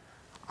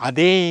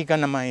 ಅದೇ ಈಗ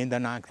ನಮ್ಮ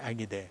ಇದನ್ನು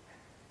ಆಗಿದೆ.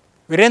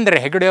 ವೀರೇಂದ್ರ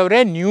ಹೆಗಡೆಯವರೇ,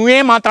 ನೀವೇ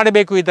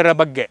ಮಾತಾಡಬೇಕು ಇದರ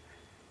ಬಗ್ಗೆ,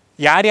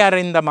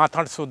 ಯಾರ್ಯಾರಿಂದ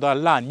ಮಾತಾಡಿಸೋದು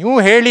ಅಲ್ಲ. ನೀವು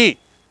ಹೇಳಿ,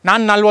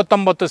 ನಾನು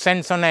 49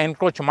 ಸೆಂಟ್ಸನ್ನು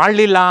ಎನ್ಕ್ರೋಚ್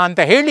ಮಾಡಲಿಲ್ಲ ಅಂತ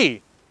ಹೇಳಿ.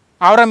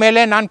 ಅವರ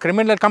ಮೇಲೆ ನಾನು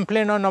ಕ್ರಿಮಿನಲ್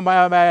ಕಂಪ್ಲೇನನ್ನು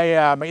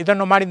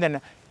ಇದನ್ನು ಮಾಡಿದ್ದೇನೆ.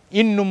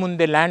 ಇನ್ನು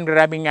ಮುಂದೆ ಲ್ಯಾಂಡ್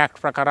ಗ್ರ್ಯಾಬಿಂಗ್ ಆ್ಯಕ್ಟ್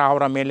ಪ್ರಕಾರ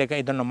ಅವರ ಮೇಲೆ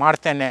ಇದನ್ನು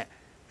ಮಾಡ್ತೇನೆ.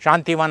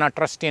 ಶಾಂತಿವನ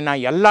ಟ್ರಸ್ಟಿನ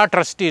ಎಲ್ಲ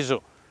ಟ್ರಸ್ಟೀಸು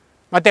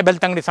ಮತ್ತು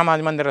ಬೆಳ್ತಂಗಡಿ ಸಮಾಜ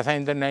ಮಂದಿರ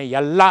ಸಹಿತ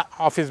ಎಲ್ಲ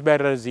office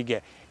ಬೇರರ್ಸಿಗೆ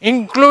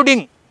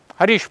including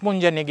Harish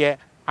ಮುಂಜನಿಗೆ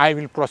I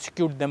will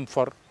prosecute them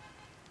for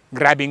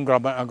grabbing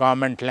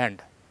government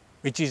land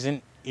which is in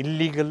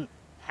illegal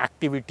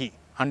activity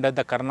under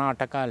the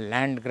Karnataka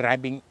land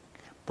grabbing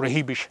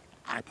prohibition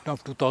act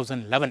of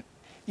 2011.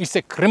 It's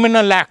A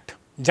criminal act.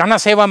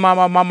 ಜನಸೇವಾ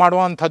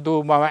ಮಾಡುವಂಥದ್ದು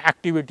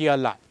ಆ್ಯಕ್ಟಿವಿಟಿ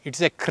ಅಲ್ಲ.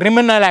 It's A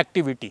criminal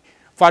activity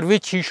for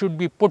which he should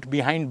be put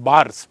behind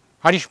bars.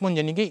 Harish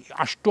ಮುಂಜನಿಗೆ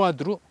ಅಷ್ಟು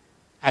ಆದರೂ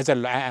as a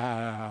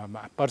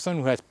person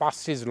who has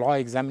passed his law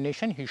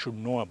examination he should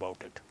know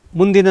about it.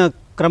 ಮುಂದಿನ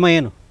ಕ್ರಮ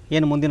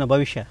ಏನು ಮುಂದಿನ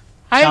ಭವಿಷ್ಯ?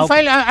 I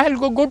will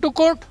go to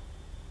court.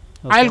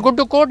 I will go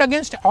to court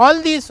against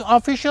all these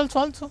officials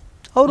also.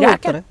 ಅವರು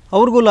ಹೋಗ್ತಾರೆ,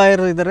 ಅವ್ರಿಗೂ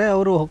ಲಾಯರ್ ಇದ್ದಾರೆ,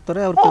 ಅವರು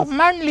ಹೋಗ್ತಾರೆ. ಅವ್ರು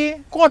ಮಾಡಲಿ,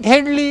 ಕೋರ್ಟ್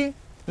ಹೇಳಲಿ,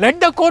 let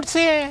the court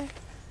say.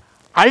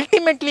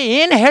 Ultimately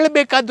ಏನು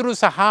ಹೇಳಬೇಕಾದ್ರೂ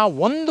ಸಹ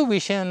ಒಂದು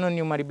ವಿಷಯವನ್ನು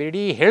ನೀವು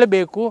ಮರಿಬೇಡಿ,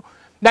 ಹೇಳಬೇಕು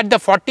that the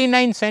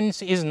 49 cents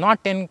is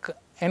not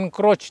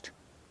encroached.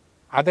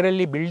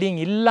 ಅದರಲ್ಲಿ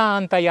ಬಿಲ್ಡಿಂಗ್ ಇಲ್ಲ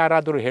ಅಂತ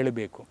ಯಾರಾದರೂ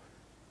ಹೇಳಬೇಕು.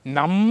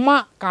 ನಮ್ಮ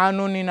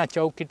ಕಾನೂನಿನ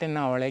ಚೌಕಟ್ಟಿನ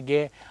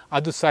ಒಳಗೆ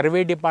ಅದು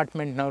ಸರ್ವೆ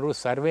ಡಿಪಾರ್ಟ್ಮೆಂಟ್ನವರು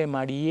ಸರ್ವೆ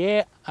ಮಾಡಿಯೇ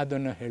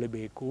ಅದನ್ನು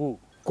ಹೇಳಬೇಕು.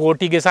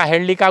 ಕೋರ್ಟಿಗೆ ಸಹ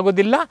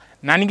ಹೇಳಲಿಕ್ಕಾಗೋದಿಲ್ಲ,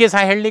 ನನಗೆ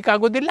ಸಹ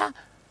ಹೇಳಲಿಕ್ಕಾಗೋದಿಲ್ಲ,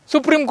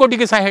 ಸುಪ್ರೀಂ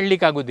ಕೋರ್ಟಿಗೆ ಸಹ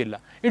ಹೇಳಲಿಕ್ಕಾಗೋದಿಲ್ಲ.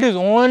 It is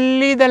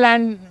only the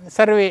land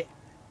survey.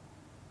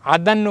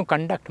 ಅದನ್ನು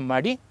ಕಂಡಕ್ಟ್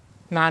ಮಾಡಿ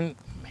ನಾನು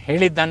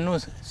ಹೇಳಿದ್ದನ್ನು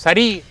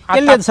ಸರಿ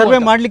ಸರ್ವೆ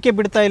ಮಾಡಲಿಕ್ಕೆ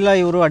ಬಿಡ್ತಾ ಇಲ್ಲ,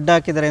 ಇವರು ಅಡ್ಡ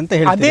ಹಾಕಿದ್ದಾರೆ ಅಂತ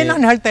ಹೇಳಿ. ಅದೇ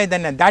ನಾನು ಹೇಳ್ತಾ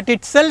ಇದ್ದೇನೆ. That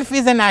it self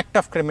is an act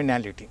of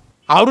ಕ್ರಿಮಿನಾಲಿಟಿ.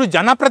 ಅವರು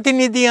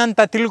ಜನಪ್ರತಿನಿಧಿ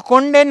ಅಂತ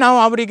ತಿಳ್ಕೊಂಡೇ ನಾವು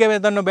ಅವರಿಗೆ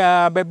ಅದನ್ನು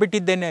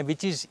ಬಿಟ್ಟಿದ್ದೇನೆ,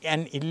 which is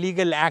an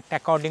illegal act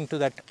according to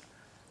that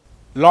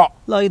ಲಾ.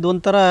 ಅಲ್ಲ,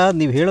 ಇದೊಂಥರ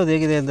ನೀವು ಹೇಳೋದು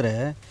ಹೇಗಿದೆ ಅಂದರೆ,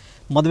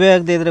 ಮದುವೆ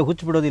ಆಗದೆ ಇದ್ದರೆ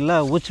ಹುಚ್ಚು ಬಿಡೋದಿಲ್ಲ,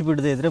 ಹುಚ್ಚು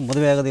ಬಿಡದೆ ಇದ್ದರೆ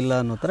ಮದುವೆ ಆಗೋದಿಲ್ಲ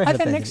ಅನ್ನೋ ಥರ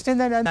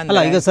ಹೇಳ್ತಾರೆ. ಅಲ್ಲ,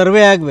 ಈಗ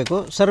ಸರ್ವೆ ಆಗಬೇಕು,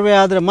 ಸರ್ವೆ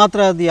ಆದರೆ ಮಾತ್ರ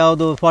ಅದು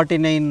ಯಾವುದು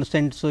 49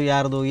 ಸೆಂಟ್ಸು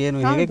ಯಾರ್ದು ಏನು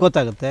ಹೇಗೆ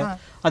ಗೊತ್ತಾಗುತ್ತೆ,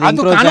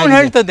 ಅದು ಕಾನೂನು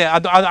ಹೇಳ್ತದೆ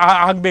ಅದು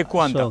ಆಗಬೇಕು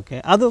ಅಂತ. ಓಕೆ,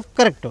 ಅದು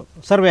ಕರೆಕ್ಟು.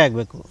 ಸರ್ವೆ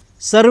ಆಗಬೇಕು,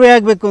 ಸರ್ವೆ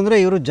ಆಗಬೇಕು ಅಂದರೆ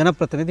ಇವರು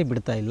ಜನಪ್ರತಿನಿಧಿ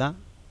ಬಿಡ್ತಾ ಇಲ್ಲ,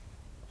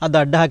 ಅದು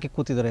ಅಡ್ಡ ಹಾಕಿ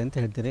ಕೂತಿದ್ದಾರೆ ಅಂತ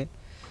ಹೇಳ್ತೀರಿ.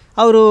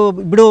 ಅವರು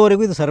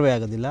ಬಿಡುವವರೆಗೂ ಇದು ಸರ್ವೆ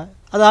ಆಗೋದಿಲ್ಲ,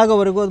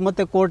 ಅದಾಗೋವರೆಗೂ ಅದು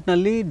ಮತ್ತೆ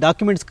ಕೋರ್ಟ್ನಲ್ಲಿ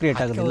ಡಾಕ್ಯುಮೆಂಟ್ಸ್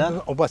ಕ್ರಿಯೇಟ್ ಆಗೋದಿಲ್ಲ.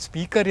 ಒಬ್ಬ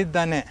ಸ್ಪೀಕರ್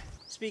ಇದ್ದಾನೆ,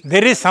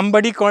 there is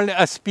somebody called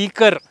a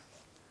speaker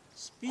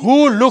who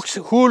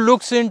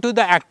looks into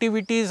the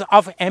activities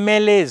of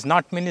MLAs,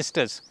 not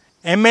ministers.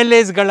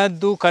 MLAs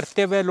ಗಳದ್ದು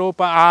ಕರ್ತವ್ಯ ಲೋಪ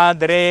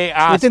ಆದರೆ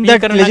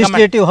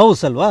ಲೆಜಿಸ್ಲೇಟಿವ್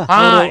ಹೌಸ್ ಅಲ್ವಾ,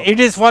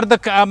 it is for the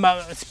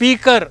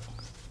speaker.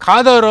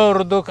 Khader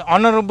ಅವ್ರದ್ದು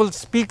ಆನರಬಲ್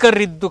ಸ್ಪೀಕರ್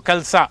ಇದ್ದು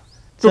ಕೆಲಸ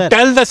to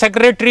tell the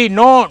secretary,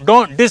 no,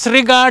 don't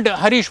ಡಿಸ್ರಿಗಾರ್ಡ್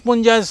Harish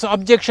ಪುಂಜಾಸ್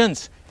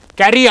objections,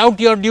 carry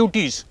out your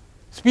duties.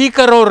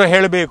 Speaker ಅವರು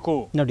ಹೇಳಬೇಕು.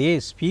 ನೋಡಿ,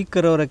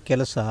 ಸ್ಪೀಕರ್ ಅವರ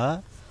ಕೆಲಸ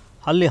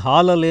ಅಲ್ಲಿ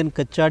ಹಾಲಲ್ಲಿ ಏನು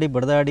ಕಚ್ಚಾಡಿ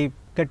ಬಡದಾಡಿ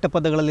ಕೆಟ್ಟ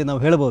ಪದಗಳಲ್ಲಿ ನಾವು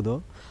ಹೇಳ್ಬೋದು,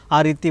 ಆ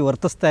ರೀತಿ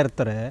ವರ್ತಿಸ್ತಾ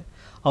ಇರ್ತಾರೆ.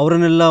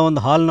 ಅವರನ್ನೆಲ್ಲ ಒಂದು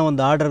ಹಾಲ್ನ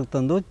ಒಂದು ಆರ್ಡರ್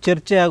ತಂದು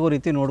ಚರ್ಚೆ ಆಗೋ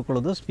ರೀತಿ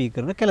ನೋಡ್ಕೊಳ್ಳೋದು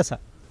ಸ್ಪೀಕರ್ನ ಕೆಲಸ.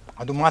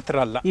 ಅದು ಮಾತ್ರ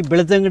ಅಲ್ಲ, ಈ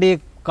ಬೆಳ್ತಂಗಡಿ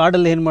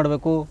ಕಾಡಲ್ಲಿ ಏನು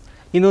ಮಾಡಬೇಕು,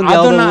 ಇನ್ನೊಂದು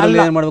ಯಾವುದೋ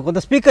ಏನು ಮಾಡಬೇಕು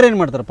ಅಂತ ಸ್ಪೀಕರ್ ಏನು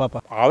ಮಾಡ್ತಾರೆ ಪಾಪ.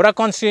 ಅವರ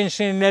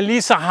ಕಾನ್ಸ್ಟಿಟ್ಯೂಷನಲ್ಲಿ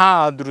ಸಹ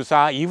ಆದರೂ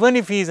ಸಹ, even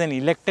if is an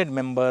elected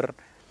member,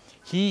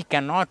 he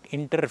cannot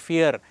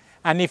interfere,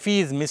 and if he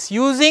is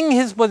misusing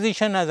his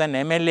position as an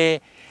MLA,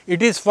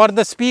 it is for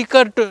the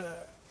speaker to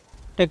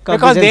take cognizance,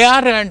 because they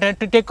are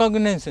to take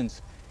cognizance.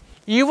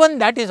 Even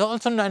that is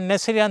also not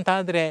necessary anta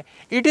adre,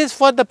 it is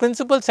for the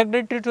principal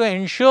secretary to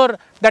ensure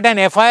that an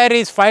FIR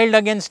is filed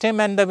against him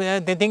and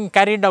the thing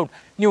carried out.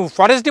 ನೀವು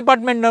forest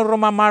department ನವರು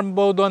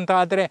ಮಾಡ್ಬೋದು ಅಂತ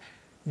ಆದರೆ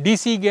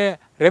DC ಗೆ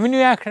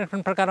revenue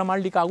act ಪ್ರಕಾರ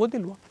ಮಾಡಲಿಕ್ಕೆ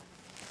ಆಗೋದಿಲ್ವ?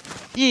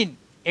 ಈ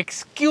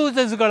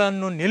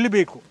ಎಕ್ಸ್ಕ್ಯೂಸಸ್ಗಳನ್ನು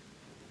ನಿಲ್ಲಬೇಕು.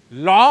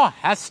 ಲಾ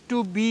ಹ್ಯಾಸ್ ಟು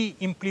ಬಿ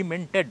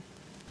ಇಂಪ್ಲಿಮೆಂಟೆಡ್.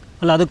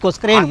 ಅಲ್ಲ,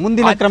 ಅದಕ್ಕೋಸ್ಕರ ಏನು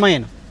ಮುಂದಿನ ಕ್ರಮ?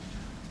 ಏನು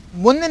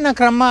ಮುಂದಿನ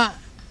ಕ್ರಮ?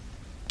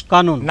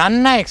 ಕಾನೂನು.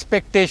 ನನ್ನ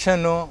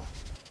ಎಕ್ಸ್ಪೆಕ್ಟೇಷನು,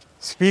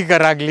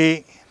 ಸ್ಪೀಕರ್ ಆಗಲಿ,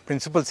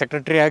 ಪ್ರಿನ್ಸಿಪಲ್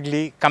ಸೆಕ್ರೆಟರಿ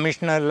ಆಗಲಿ,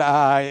 commissioner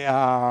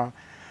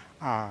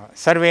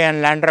survey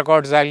and land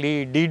records ಆಗಲಿ,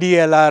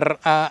 DDLR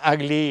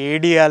ಆಗಲಿ,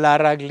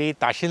 ADLR ಆಗಲಿ,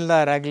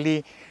 ತಹಶೀಲ್ದಾರ್ ಆಗಲಿ,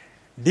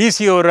 DC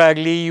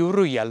ಅವರಾಗಲಿ,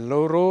 ಇವರು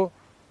ಎಲ್ಲರೂ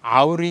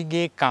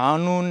ಅವರಿಗೆ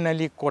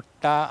ಕಾನೂನಿನಲ್ಲಿ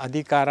ಕೊಟ್ಟ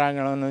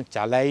ಅಧಿಕಾರಗಳನ್ನು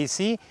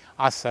ಚಲಾಯಿಸಿ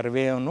ಆ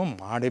ಸರ್ವೆಯನ್ನು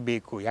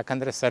ಮಾಡಬೇಕು.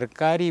 ಯಾಕಂದರೆ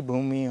ಸರ್ಕಾರಿ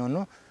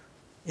ಭೂಮಿಯನ್ನು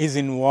ಈಸ್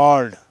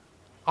ಇನ್ವಾಲ್ವ್ಡ್.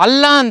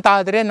 ಅಲ್ಲ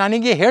ಅಂತಾದರೆ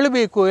ನನಗೆ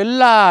ಹೇಳಬೇಕು,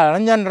 ಎಲ್ಲ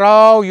Ranjan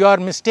Rao, you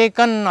are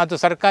mistaken, ಅದು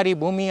ಸರ್ಕಾರಿ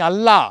ಭೂಮಿ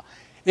ಅಲ್ಲ,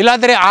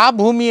 ಇಲ್ಲಾದರೆ ಆ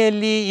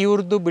ಭೂಮಿಯಲ್ಲಿ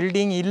ಇವ್ರದ್ದು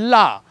ಬಿಲ್ಡಿಂಗ್ ಇಲ್ಲ,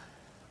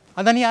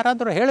 ಅದನ್ನು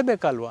ಯಾರಾದರೂ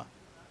ಹೇಳಬೇಕಲ್ವ?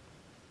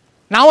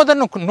 ನಾವು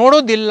ಅದನ್ನು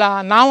ನೋಡೋದಿಲ್ಲ,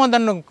 ನಾವು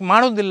ಅದನ್ನು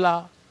ಮಾಡೋದಿಲ್ಲ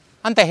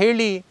ಅಂತ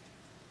ಹೇಳಿ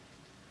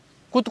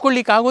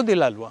ಕೂತ್ಕೊಳ್ಳಿಕ್ಕೆ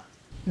ಆಗೋದಿಲ್ಲ ಅಲ್ವಾ?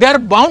 They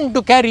are bound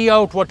to carry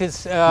out what is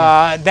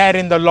there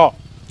in the law.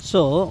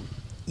 So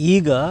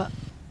ಈಗ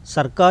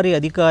ಸರ್ಕಾರಿ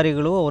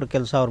ಅಧಿಕಾರಿಗಳು ಅವ್ರ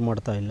ಕೆಲಸ ಅವ್ರು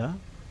ಮಾಡ್ತಾ ಇಲ್ಲ,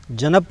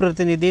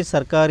 ಜನಪ್ರತಿನಿಧಿ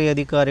ಸರ್ಕಾರಿ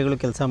ಅಧಿಕಾರಿಗಳು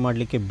ಕೆಲಸ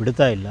ಮಾಡಲಿಕ್ಕೆ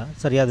ಬಿಡ್ತಾ ಇಲ್ಲ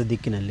ಸರಿಯಾದ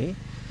ದಿಕ್ಕಿನಲ್ಲಿ.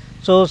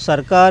 ಸೊ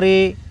ಸರ್ಕಾರಿ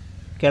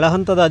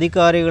ಕೆಳಹಂತದ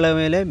ಅಧಿಕಾರಿಗಳ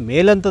ಮೇಲೆ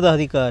ಮೇಲಂತದ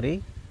ಅಧಿಕಾರಿ,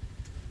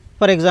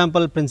 ಫಾರ್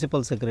ಎಕ್ಸಾಂಪಲ್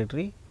ಪ್ರಿನ್ಸಿಪಲ್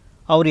ಸೆಕ್ರೆಟರಿ,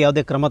 ಅವರು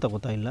ಯಾವುದೇ ಕ್ರಮ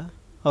ತಗೋತಾ ಇಲ್ಲ,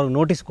 ಅವ್ರಿಗೆ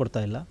ನೋಟಿಸ್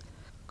ಕೊಡ್ತಾ ಇಲ್ಲ.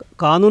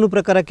 ಕಾನೂನು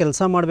ಪ್ರಕಾರ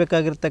ಕೆಲಸ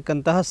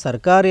ಮಾಡಬೇಕಾಗಿರ್ತಕ್ಕಂತಹ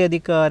ಸರ್ಕಾರಿ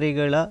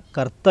ಅಧಿಕಾರಿಗಳ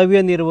ಕರ್ತವ್ಯ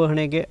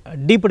ನಿರ್ವಹಣೆಗೆ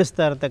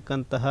ಅಡ್ಡಿಪಡಿಸ್ತಾ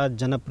ಇರತಕ್ಕಂತಹ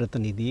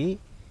ಜನಪ್ರತಿನಿಧಿ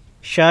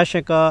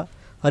ಶಾಸಕ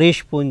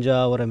ಹರೀಶ್ ಪೂಂಜಾ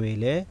ಅವರ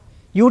ಮೇಲೆ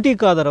UT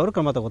ಖಾದರ್ ಅವರು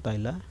ಕ್ರಮ ತಗೋತಾ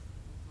ಇಲ್ಲ.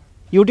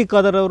 UT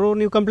ಖಾದರ್ ಅವರು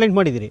ನೀವು ಕಂಪ್ಲೇಂಟ್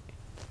ಮಾಡಿದ್ದೀರಿ.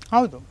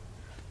 ಹೌದು.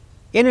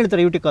 ಏನು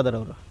ಹೇಳ್ತಾರೆ UT ಖಾದರ್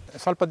ಅವರು?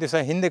 ಸ್ವಲ್ಪ ದಿವಸ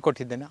ಹಿಂದೆ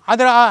ಕೊಟ್ಟಿದ್ದೇನೆ,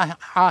 ಆದರೆ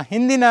ಆ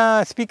ಹಿಂದಿನ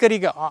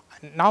ಸ್ಪೀಕರಿಗೆ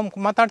ನಾವು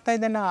ಮಾತಾಡ್ತಾ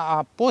ಇದ್ದೇನೆ, ಆ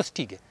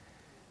ಪೋಸ್ಟಿಗೆ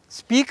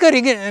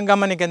ಸ್ಪೀಕರಿಗೆ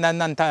ಗಮನಕ್ಕೆ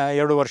ನನ್ನಂಥ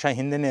 2 ವರ್ಷ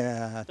ಹಿಂದೆ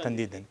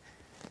ತಂದಿದ್ದೇನೆ.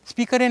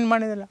 ಸ್ಪೀಕರ್ ಏನು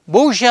ಮಾಡಿದಿಲ್ಲ.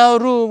 ಬಹುಶಃ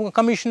ಅವರು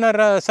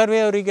ಕಮಿಷನರ್ ಸರ್ವೆ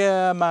ಅವರಿಗೆ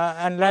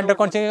ಲ್ಯಾಂಡ್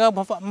ರೆಕಾರ್ಡ್ಸಿಗೆ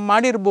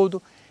ಮಾಡಿರ್ಬೋದು,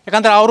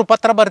 ಯಾಕಂದರೆ ಅವರು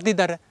ಪತ್ರ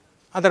ಬರೆದಿದ್ದಾರೆ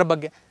ಅದರ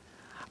ಬಗ್ಗೆ.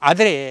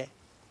 ಆದರೆ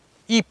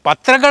ಈ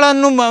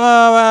ಪತ್ರಗಳನ್ನು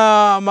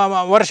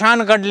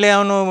ವರ್ಷಾನುಗಟ್ಟಲೆ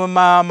ಅವನು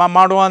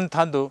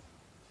ಮಾಡುವಂಥದ್ದು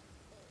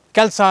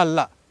ಕೆಲಸ ಅಲ್ಲ.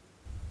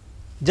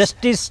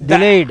 Justice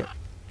delayed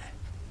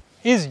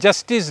is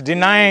justice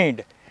denied,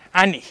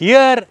 and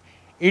here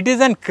it is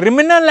a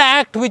criminal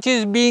act which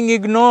is being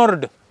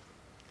ignored,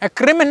 a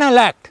criminal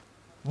act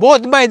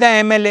both by the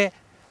MLA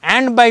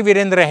and by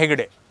Virendra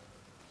Hegde.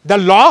 The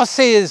law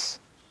says,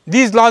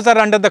 these laws are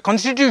under the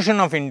Constitution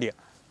of India.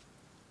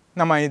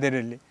 ನಮ್ಮ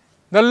ಇದರಲ್ಲಿ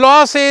the law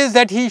says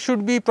that he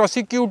should be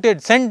prosecuted,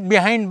 sent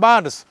behind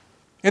bars.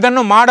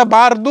 ಇದನ್ನು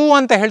ಮಾಡಬಾರ್ದು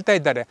ಅಂತ ಹೇಳ್ತಾ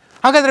ಇದ್ದಾರೆ.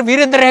 ಹಾಗಾದರೆ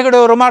ವೀರೇಂದ್ರ ಹೆಗಡೆ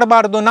ಅವರು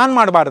ಮಾಡಬಾರ್ದು, ನಾನು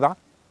ಮಾಡಬಾರ್ದಾ?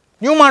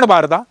 ನೀವು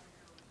ಮಾಡಬಾರ್ದಾ?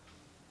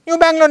 ನೀವು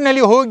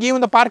ಬ್ಯಾಂಗ್ಳೂರಿನಲ್ಲಿ ಹೋಗಿ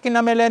ಒಂದು ಪಾರ್ಕಿನ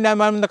ಮೇಲೆ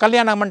ಒಂದು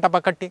ಕಲ್ಯಾಣ ಮಂಟಪ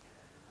ಕಟ್ಟಿ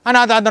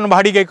ಅದನ್ನು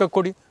ಬಾಡಿಗೆ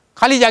ಕೊಡಿ.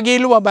 ಖಾಲಿ ಜಾಗ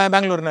ಇಲ್ವಾ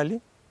ಬ್ಯಾಂಗ್ಳೂರಿನಲ್ಲಿ?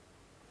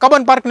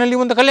 ಕಬ್ಬನ್ ಪಾರ್ಕ್ನಲ್ಲಿ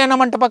ಒಂದು ಕಲ್ಯಾಣ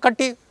ಮಂಟಪ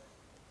ಕಟ್ಟಿ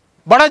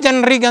ಬಡ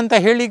ಜನರಿಗೆ ಅಂತ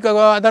ಹೇಳಿ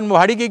ಅದನ್ನು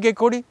ಬಾಡಿಗೆಗೆ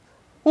ಕೊಡಿ.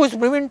 Who is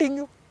preventing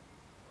you?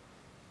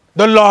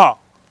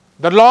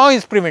 The law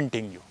is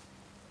preventing you.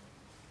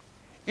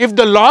 If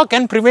the law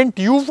can prevent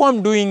you from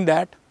doing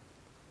that,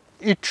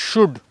 it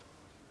should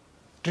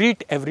treat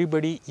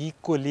everybody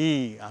equally.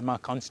 ನಮ್ಮ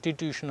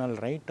ಕಾನ್ಸ್ಟಿಟ್ಯೂಷನಲ್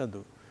ರೈಟ್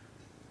ಅದು.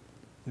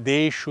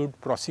 They should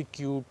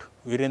prosecute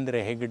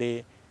Virendra Hegde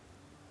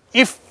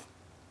if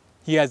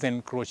he has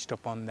encroached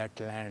upon that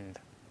land.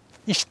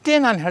 ಇಷ್ಟೇ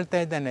ನಾನು ಹೇಳ್ತಾ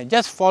ಇದ್ದೇನೆ.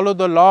 Just follow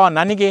the law.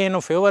 ನನಗೆ ಏನು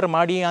favour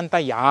ಮಾಡಿ ಅಂತ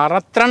ಯಾರ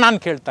ಹತ್ರ ನಾನು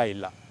ಕೇಳ್ತಾ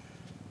ಇಲ್ಲ.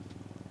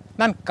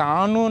 ನಾನು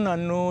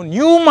ಕಾನೂನನ್ನು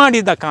ನೀವು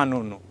ಮಾಡಿದ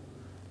ಕಾನೂನು,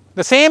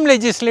 the same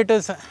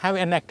legislators have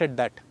enacted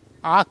that.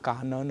 ಆ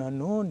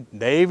ಕಾನೂನನ್ನು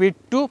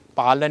ದಯವಿಟ್ಟು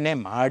ಪಾಲನೆ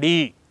ಮಾಡಿ,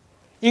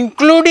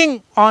 including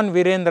on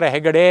Veerendra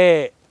Hegde,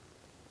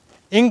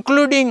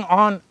 including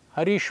on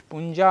Harish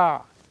Poonja.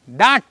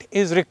 That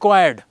is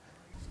required.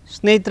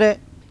 ಸ್ನೇಹಿತರೆ,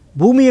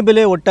 ಭೂಮಿಯ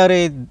ಬೆಲೆ ಒಟ್ಟಾರೆ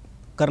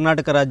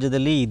ಕರ್ನಾಟಕ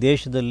ರಾಜ್ಯದಲ್ಲಿ, ಈ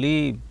ದೇಶದಲ್ಲಿ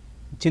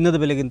ಚಿನ್ನದ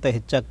ಬೆಲೆಗಿಂತ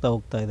ಹೆಚ್ಚಾಗ್ತಾ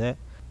ಹೋಗ್ತಾ ಇದೆ.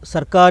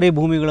 ಸರ್ಕಾರಿ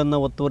ಭೂಮಿಗಳನ್ನು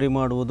ಒತ್ತುವರಿ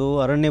ಮಾಡುವುದು,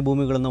 ಅರಣ್ಯ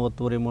ಭೂಮಿಗಳನ್ನು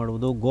ಒತ್ತುವರಿ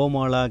ಮಾಡುವುದು,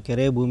 ಗೋಮಾಳ,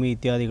 ಕೆರೆ ಭೂಮಿ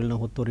ಇತ್ಯಾದಿಗಳನ್ನ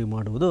ಒತ್ತುವರಿ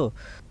ಮಾಡುವುದು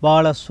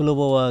ಭಾಳ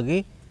ಸುಲಭವಾಗಿ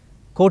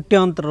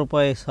ಕೋಟ್ಯಾಂತರ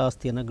ರೂಪಾಯಿ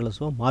ಆಸ್ತಿಯನ್ನು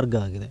ಗಳಿಸುವ ಮಾರ್ಗ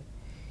ಆಗಿದೆ.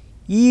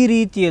 ಈ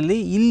ರೀತಿಯಲ್ಲಿ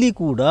ಇಲ್ಲಿ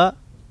ಕೂಡ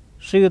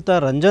ಶ್ರೀಯುತ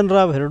ರಂಜನ್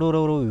ರಾವ್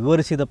ಹೆರಡೂರವರು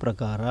ವಿವರಿಸಿದ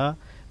ಪ್ರಕಾರ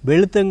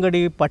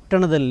ಬೆಳ್ತಂಗಡಿ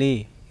ಪಟ್ಟಣದಲ್ಲಿ,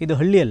 ಇದು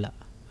ಹಳ್ಳಿಯಲ್ಲ,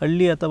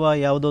 ಹಳ್ಳಿ ಅಥವಾ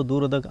ಯಾವುದೋ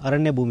ದೂರದ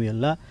ಅರಣ್ಯ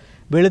ಭೂಮಿಯಲ್ಲ,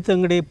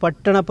 ಬೆಳ್ತಂಗಡಿ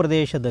ಪಟ್ಟಣ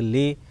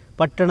ಪ್ರದೇಶದಲ್ಲಿ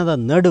ಪಟ್ಟಣದ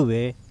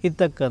ನಡುವೆ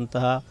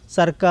ಇರ್ತಕ್ಕಂತಹ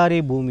ಸರ್ಕಾರಿ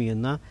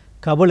ಭೂಮಿಯನ್ನು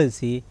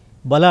ಕಬಳಿಸಿ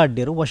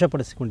ಬಲಾಢ್ಯರು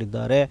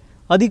ವಶಪಡಿಸಿಕೊಂಡಿದ್ದಾರೆ.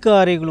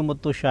 ಅಧಿಕಾರಿಗಳು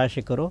ಮತ್ತು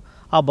ಶಾಸಕರು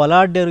ಆ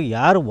ಬಲಾಢ್ಯರು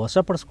ಯಾರು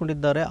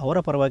ವಶಪಡಿಸ್ಕೊಂಡಿದ್ದಾರೆ ಅವರ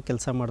ಪರವಾಗಿ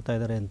ಕೆಲಸ ಮಾಡ್ತಾ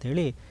ಇದ್ದಾರೆ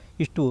ಅಂಥೇಳಿ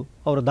ಇಷ್ಟು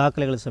ಅವರ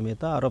ದಾಖಲೆಗಳ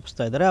ಸಮೇತ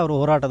ಆರೋಪಿಸ್ತಾ ಇದ್ದಾರೆ. ಅವರ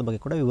ಹೋರಾಟದ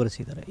ಬಗ್ಗೆ ಕೂಡ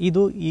ವಿವರಿಸಿದ್ದಾರೆ.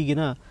 ಇದು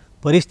ಈಗಿನ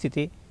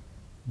ಪರಿಸ್ಥಿತಿ.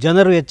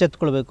 ಜನರು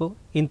ಎಚ್ಚೆತ್ತುಕೊಳ್ಬೇಕು,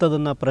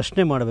 ಇಂಥದನ್ನು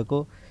ಪ್ರಶ್ನೆ ಮಾಡಬೇಕು.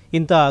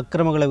 ಇಂಥ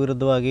ಅಕ್ರಮಗಳ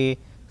ವಿರುದ್ಧವಾಗಿ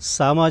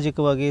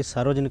ಸಾಮಾಜಿಕವಾಗಿ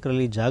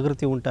ಸಾರ್ವಜನಿಕರಲ್ಲಿ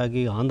ಜಾಗೃತಿ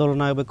ಉಂಟಾಗಿ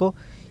ಆಂದೋಲನ ಆಗಬೇಕು.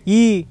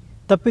 ಈ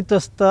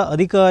ತಪ್ಪಿತಸ್ಥ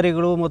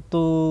ಅಧಿಕಾರಿಗಳು ಮತ್ತು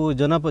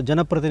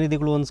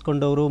ಜನಪ್ರತಿನಿಧಿಗಳು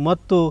ಅನಿಸ್ಕೊಂಡವರು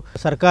ಮತ್ತು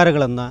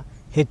ಸರ್ಕಾರಗಳನ್ನು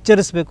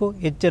ಎಚ್ಚರಿಸಬೇಕು.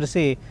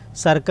 ಎಚ್ಚರಿಸಿ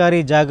ಸರ್ಕಾರಿ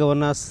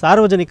ಜಾಗವನ್ನು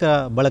ಸಾರ್ವಜನಿಕ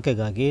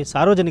ಬಳಕೆಗಾಗಿ,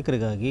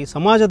 ಸಾರ್ವಜನಿಕರಿಗಾಗಿ,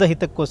 ಸಮಾಜದ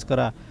ಹಿತಕ್ಕೋಸ್ಕರ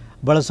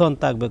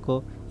ಬಳಸುವಂತಾಗಬೇಕು.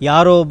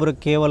 ಯಾರೋ ಒಬ್ಬರು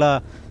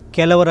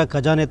ಕೆಲವರ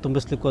ಖಜಾನೆ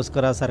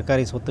ತುಂಬಿಸ್ಲಿಕ್ಕೋಸ್ಕರ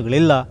ಸರ್ಕಾರಿ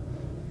ಸ್ವತ್ತುಗಳಿಲ್ಲ.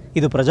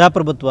 ಇದು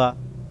ಪ್ರಜಾಪ್ರಭುತ್ವ.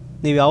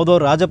 ನೀವು ಯಾವುದೋ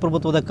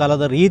ರಾಜಪ್ರಭುತ್ವದ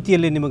ಕಾಲದ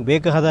ರೀತಿಯಲ್ಲಿ ನಿಮಗೆ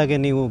ಬೇಕಾದಾಗೆ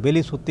ನೀವು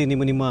ಬೆಲೆ ಸುತ್ತಿ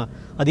ನಿಮ್ಮ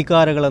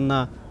ಅಧಿಕಾರಗಳನ್ನು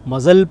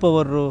ಮಜಲ್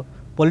ಪವರು,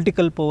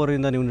 ಪೊಲಿಟಿಕಲ್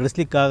ಪವರಿಂದ ನೀವು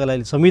ನಡೆಸಲಿಕ್ಕಾಗಲ್ಲ.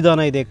 ಇಲ್ಲಿ ಸಂವಿಧಾನ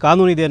ಇದೆ,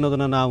 ಕಾನೂನಿದೆ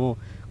ಅನ್ನೋದನ್ನು ನಾವು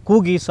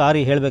ಕೂಗಿ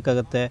ಸಾರಿ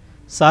ಹೇಳಬೇಕಾಗತ್ತೆ.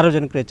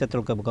 ಸಾರ್ವಜನಿಕರು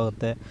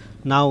ಎಚ್ಚೆತ್ತುಕೊಳ್ಬೇಕಾಗುತ್ತೆ.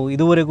 ನಾವು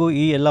ಇದುವರೆಗೂ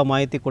ಈ ಎಲ್ಲ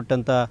ಮಾಹಿತಿ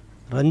ಕೊಟ್ಟಂಥ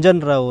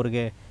ರಂಜನ್ ರಾವ್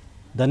ಅವರಿಗೆ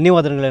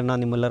ಧನ್ಯವಾದಗಳನ್ನು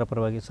ನಿಮ್ಮೆಲ್ಲರ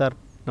ಪರವಾಗಿ. ಸರ್,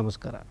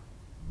 ನಮಸ್ಕಾರ.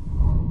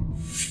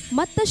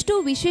 ಮತ್ತಷ್ಟು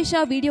ವಿಶೇಷ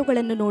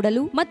ವಿಡಿಯೋಗಳನ್ನು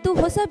ನೋಡಲು ಮತ್ತು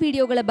ಹೊಸ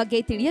ವಿಡಿಯೋಗಳ ಬಗ್ಗೆ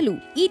ತಿಳಿಯಲು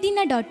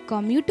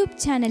eedina.com ಯೂಟ್ಯೂಬ್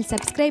ಚಾನೆಲ್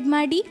ಸಬ್ಸ್ಕ್ರೈಬ್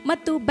ಮಾಡಿ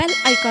ಮತ್ತು ಬೆಲ್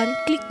ಐಕಾನ್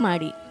ಕ್ಲಿಕ್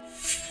ಮಾಡಿ.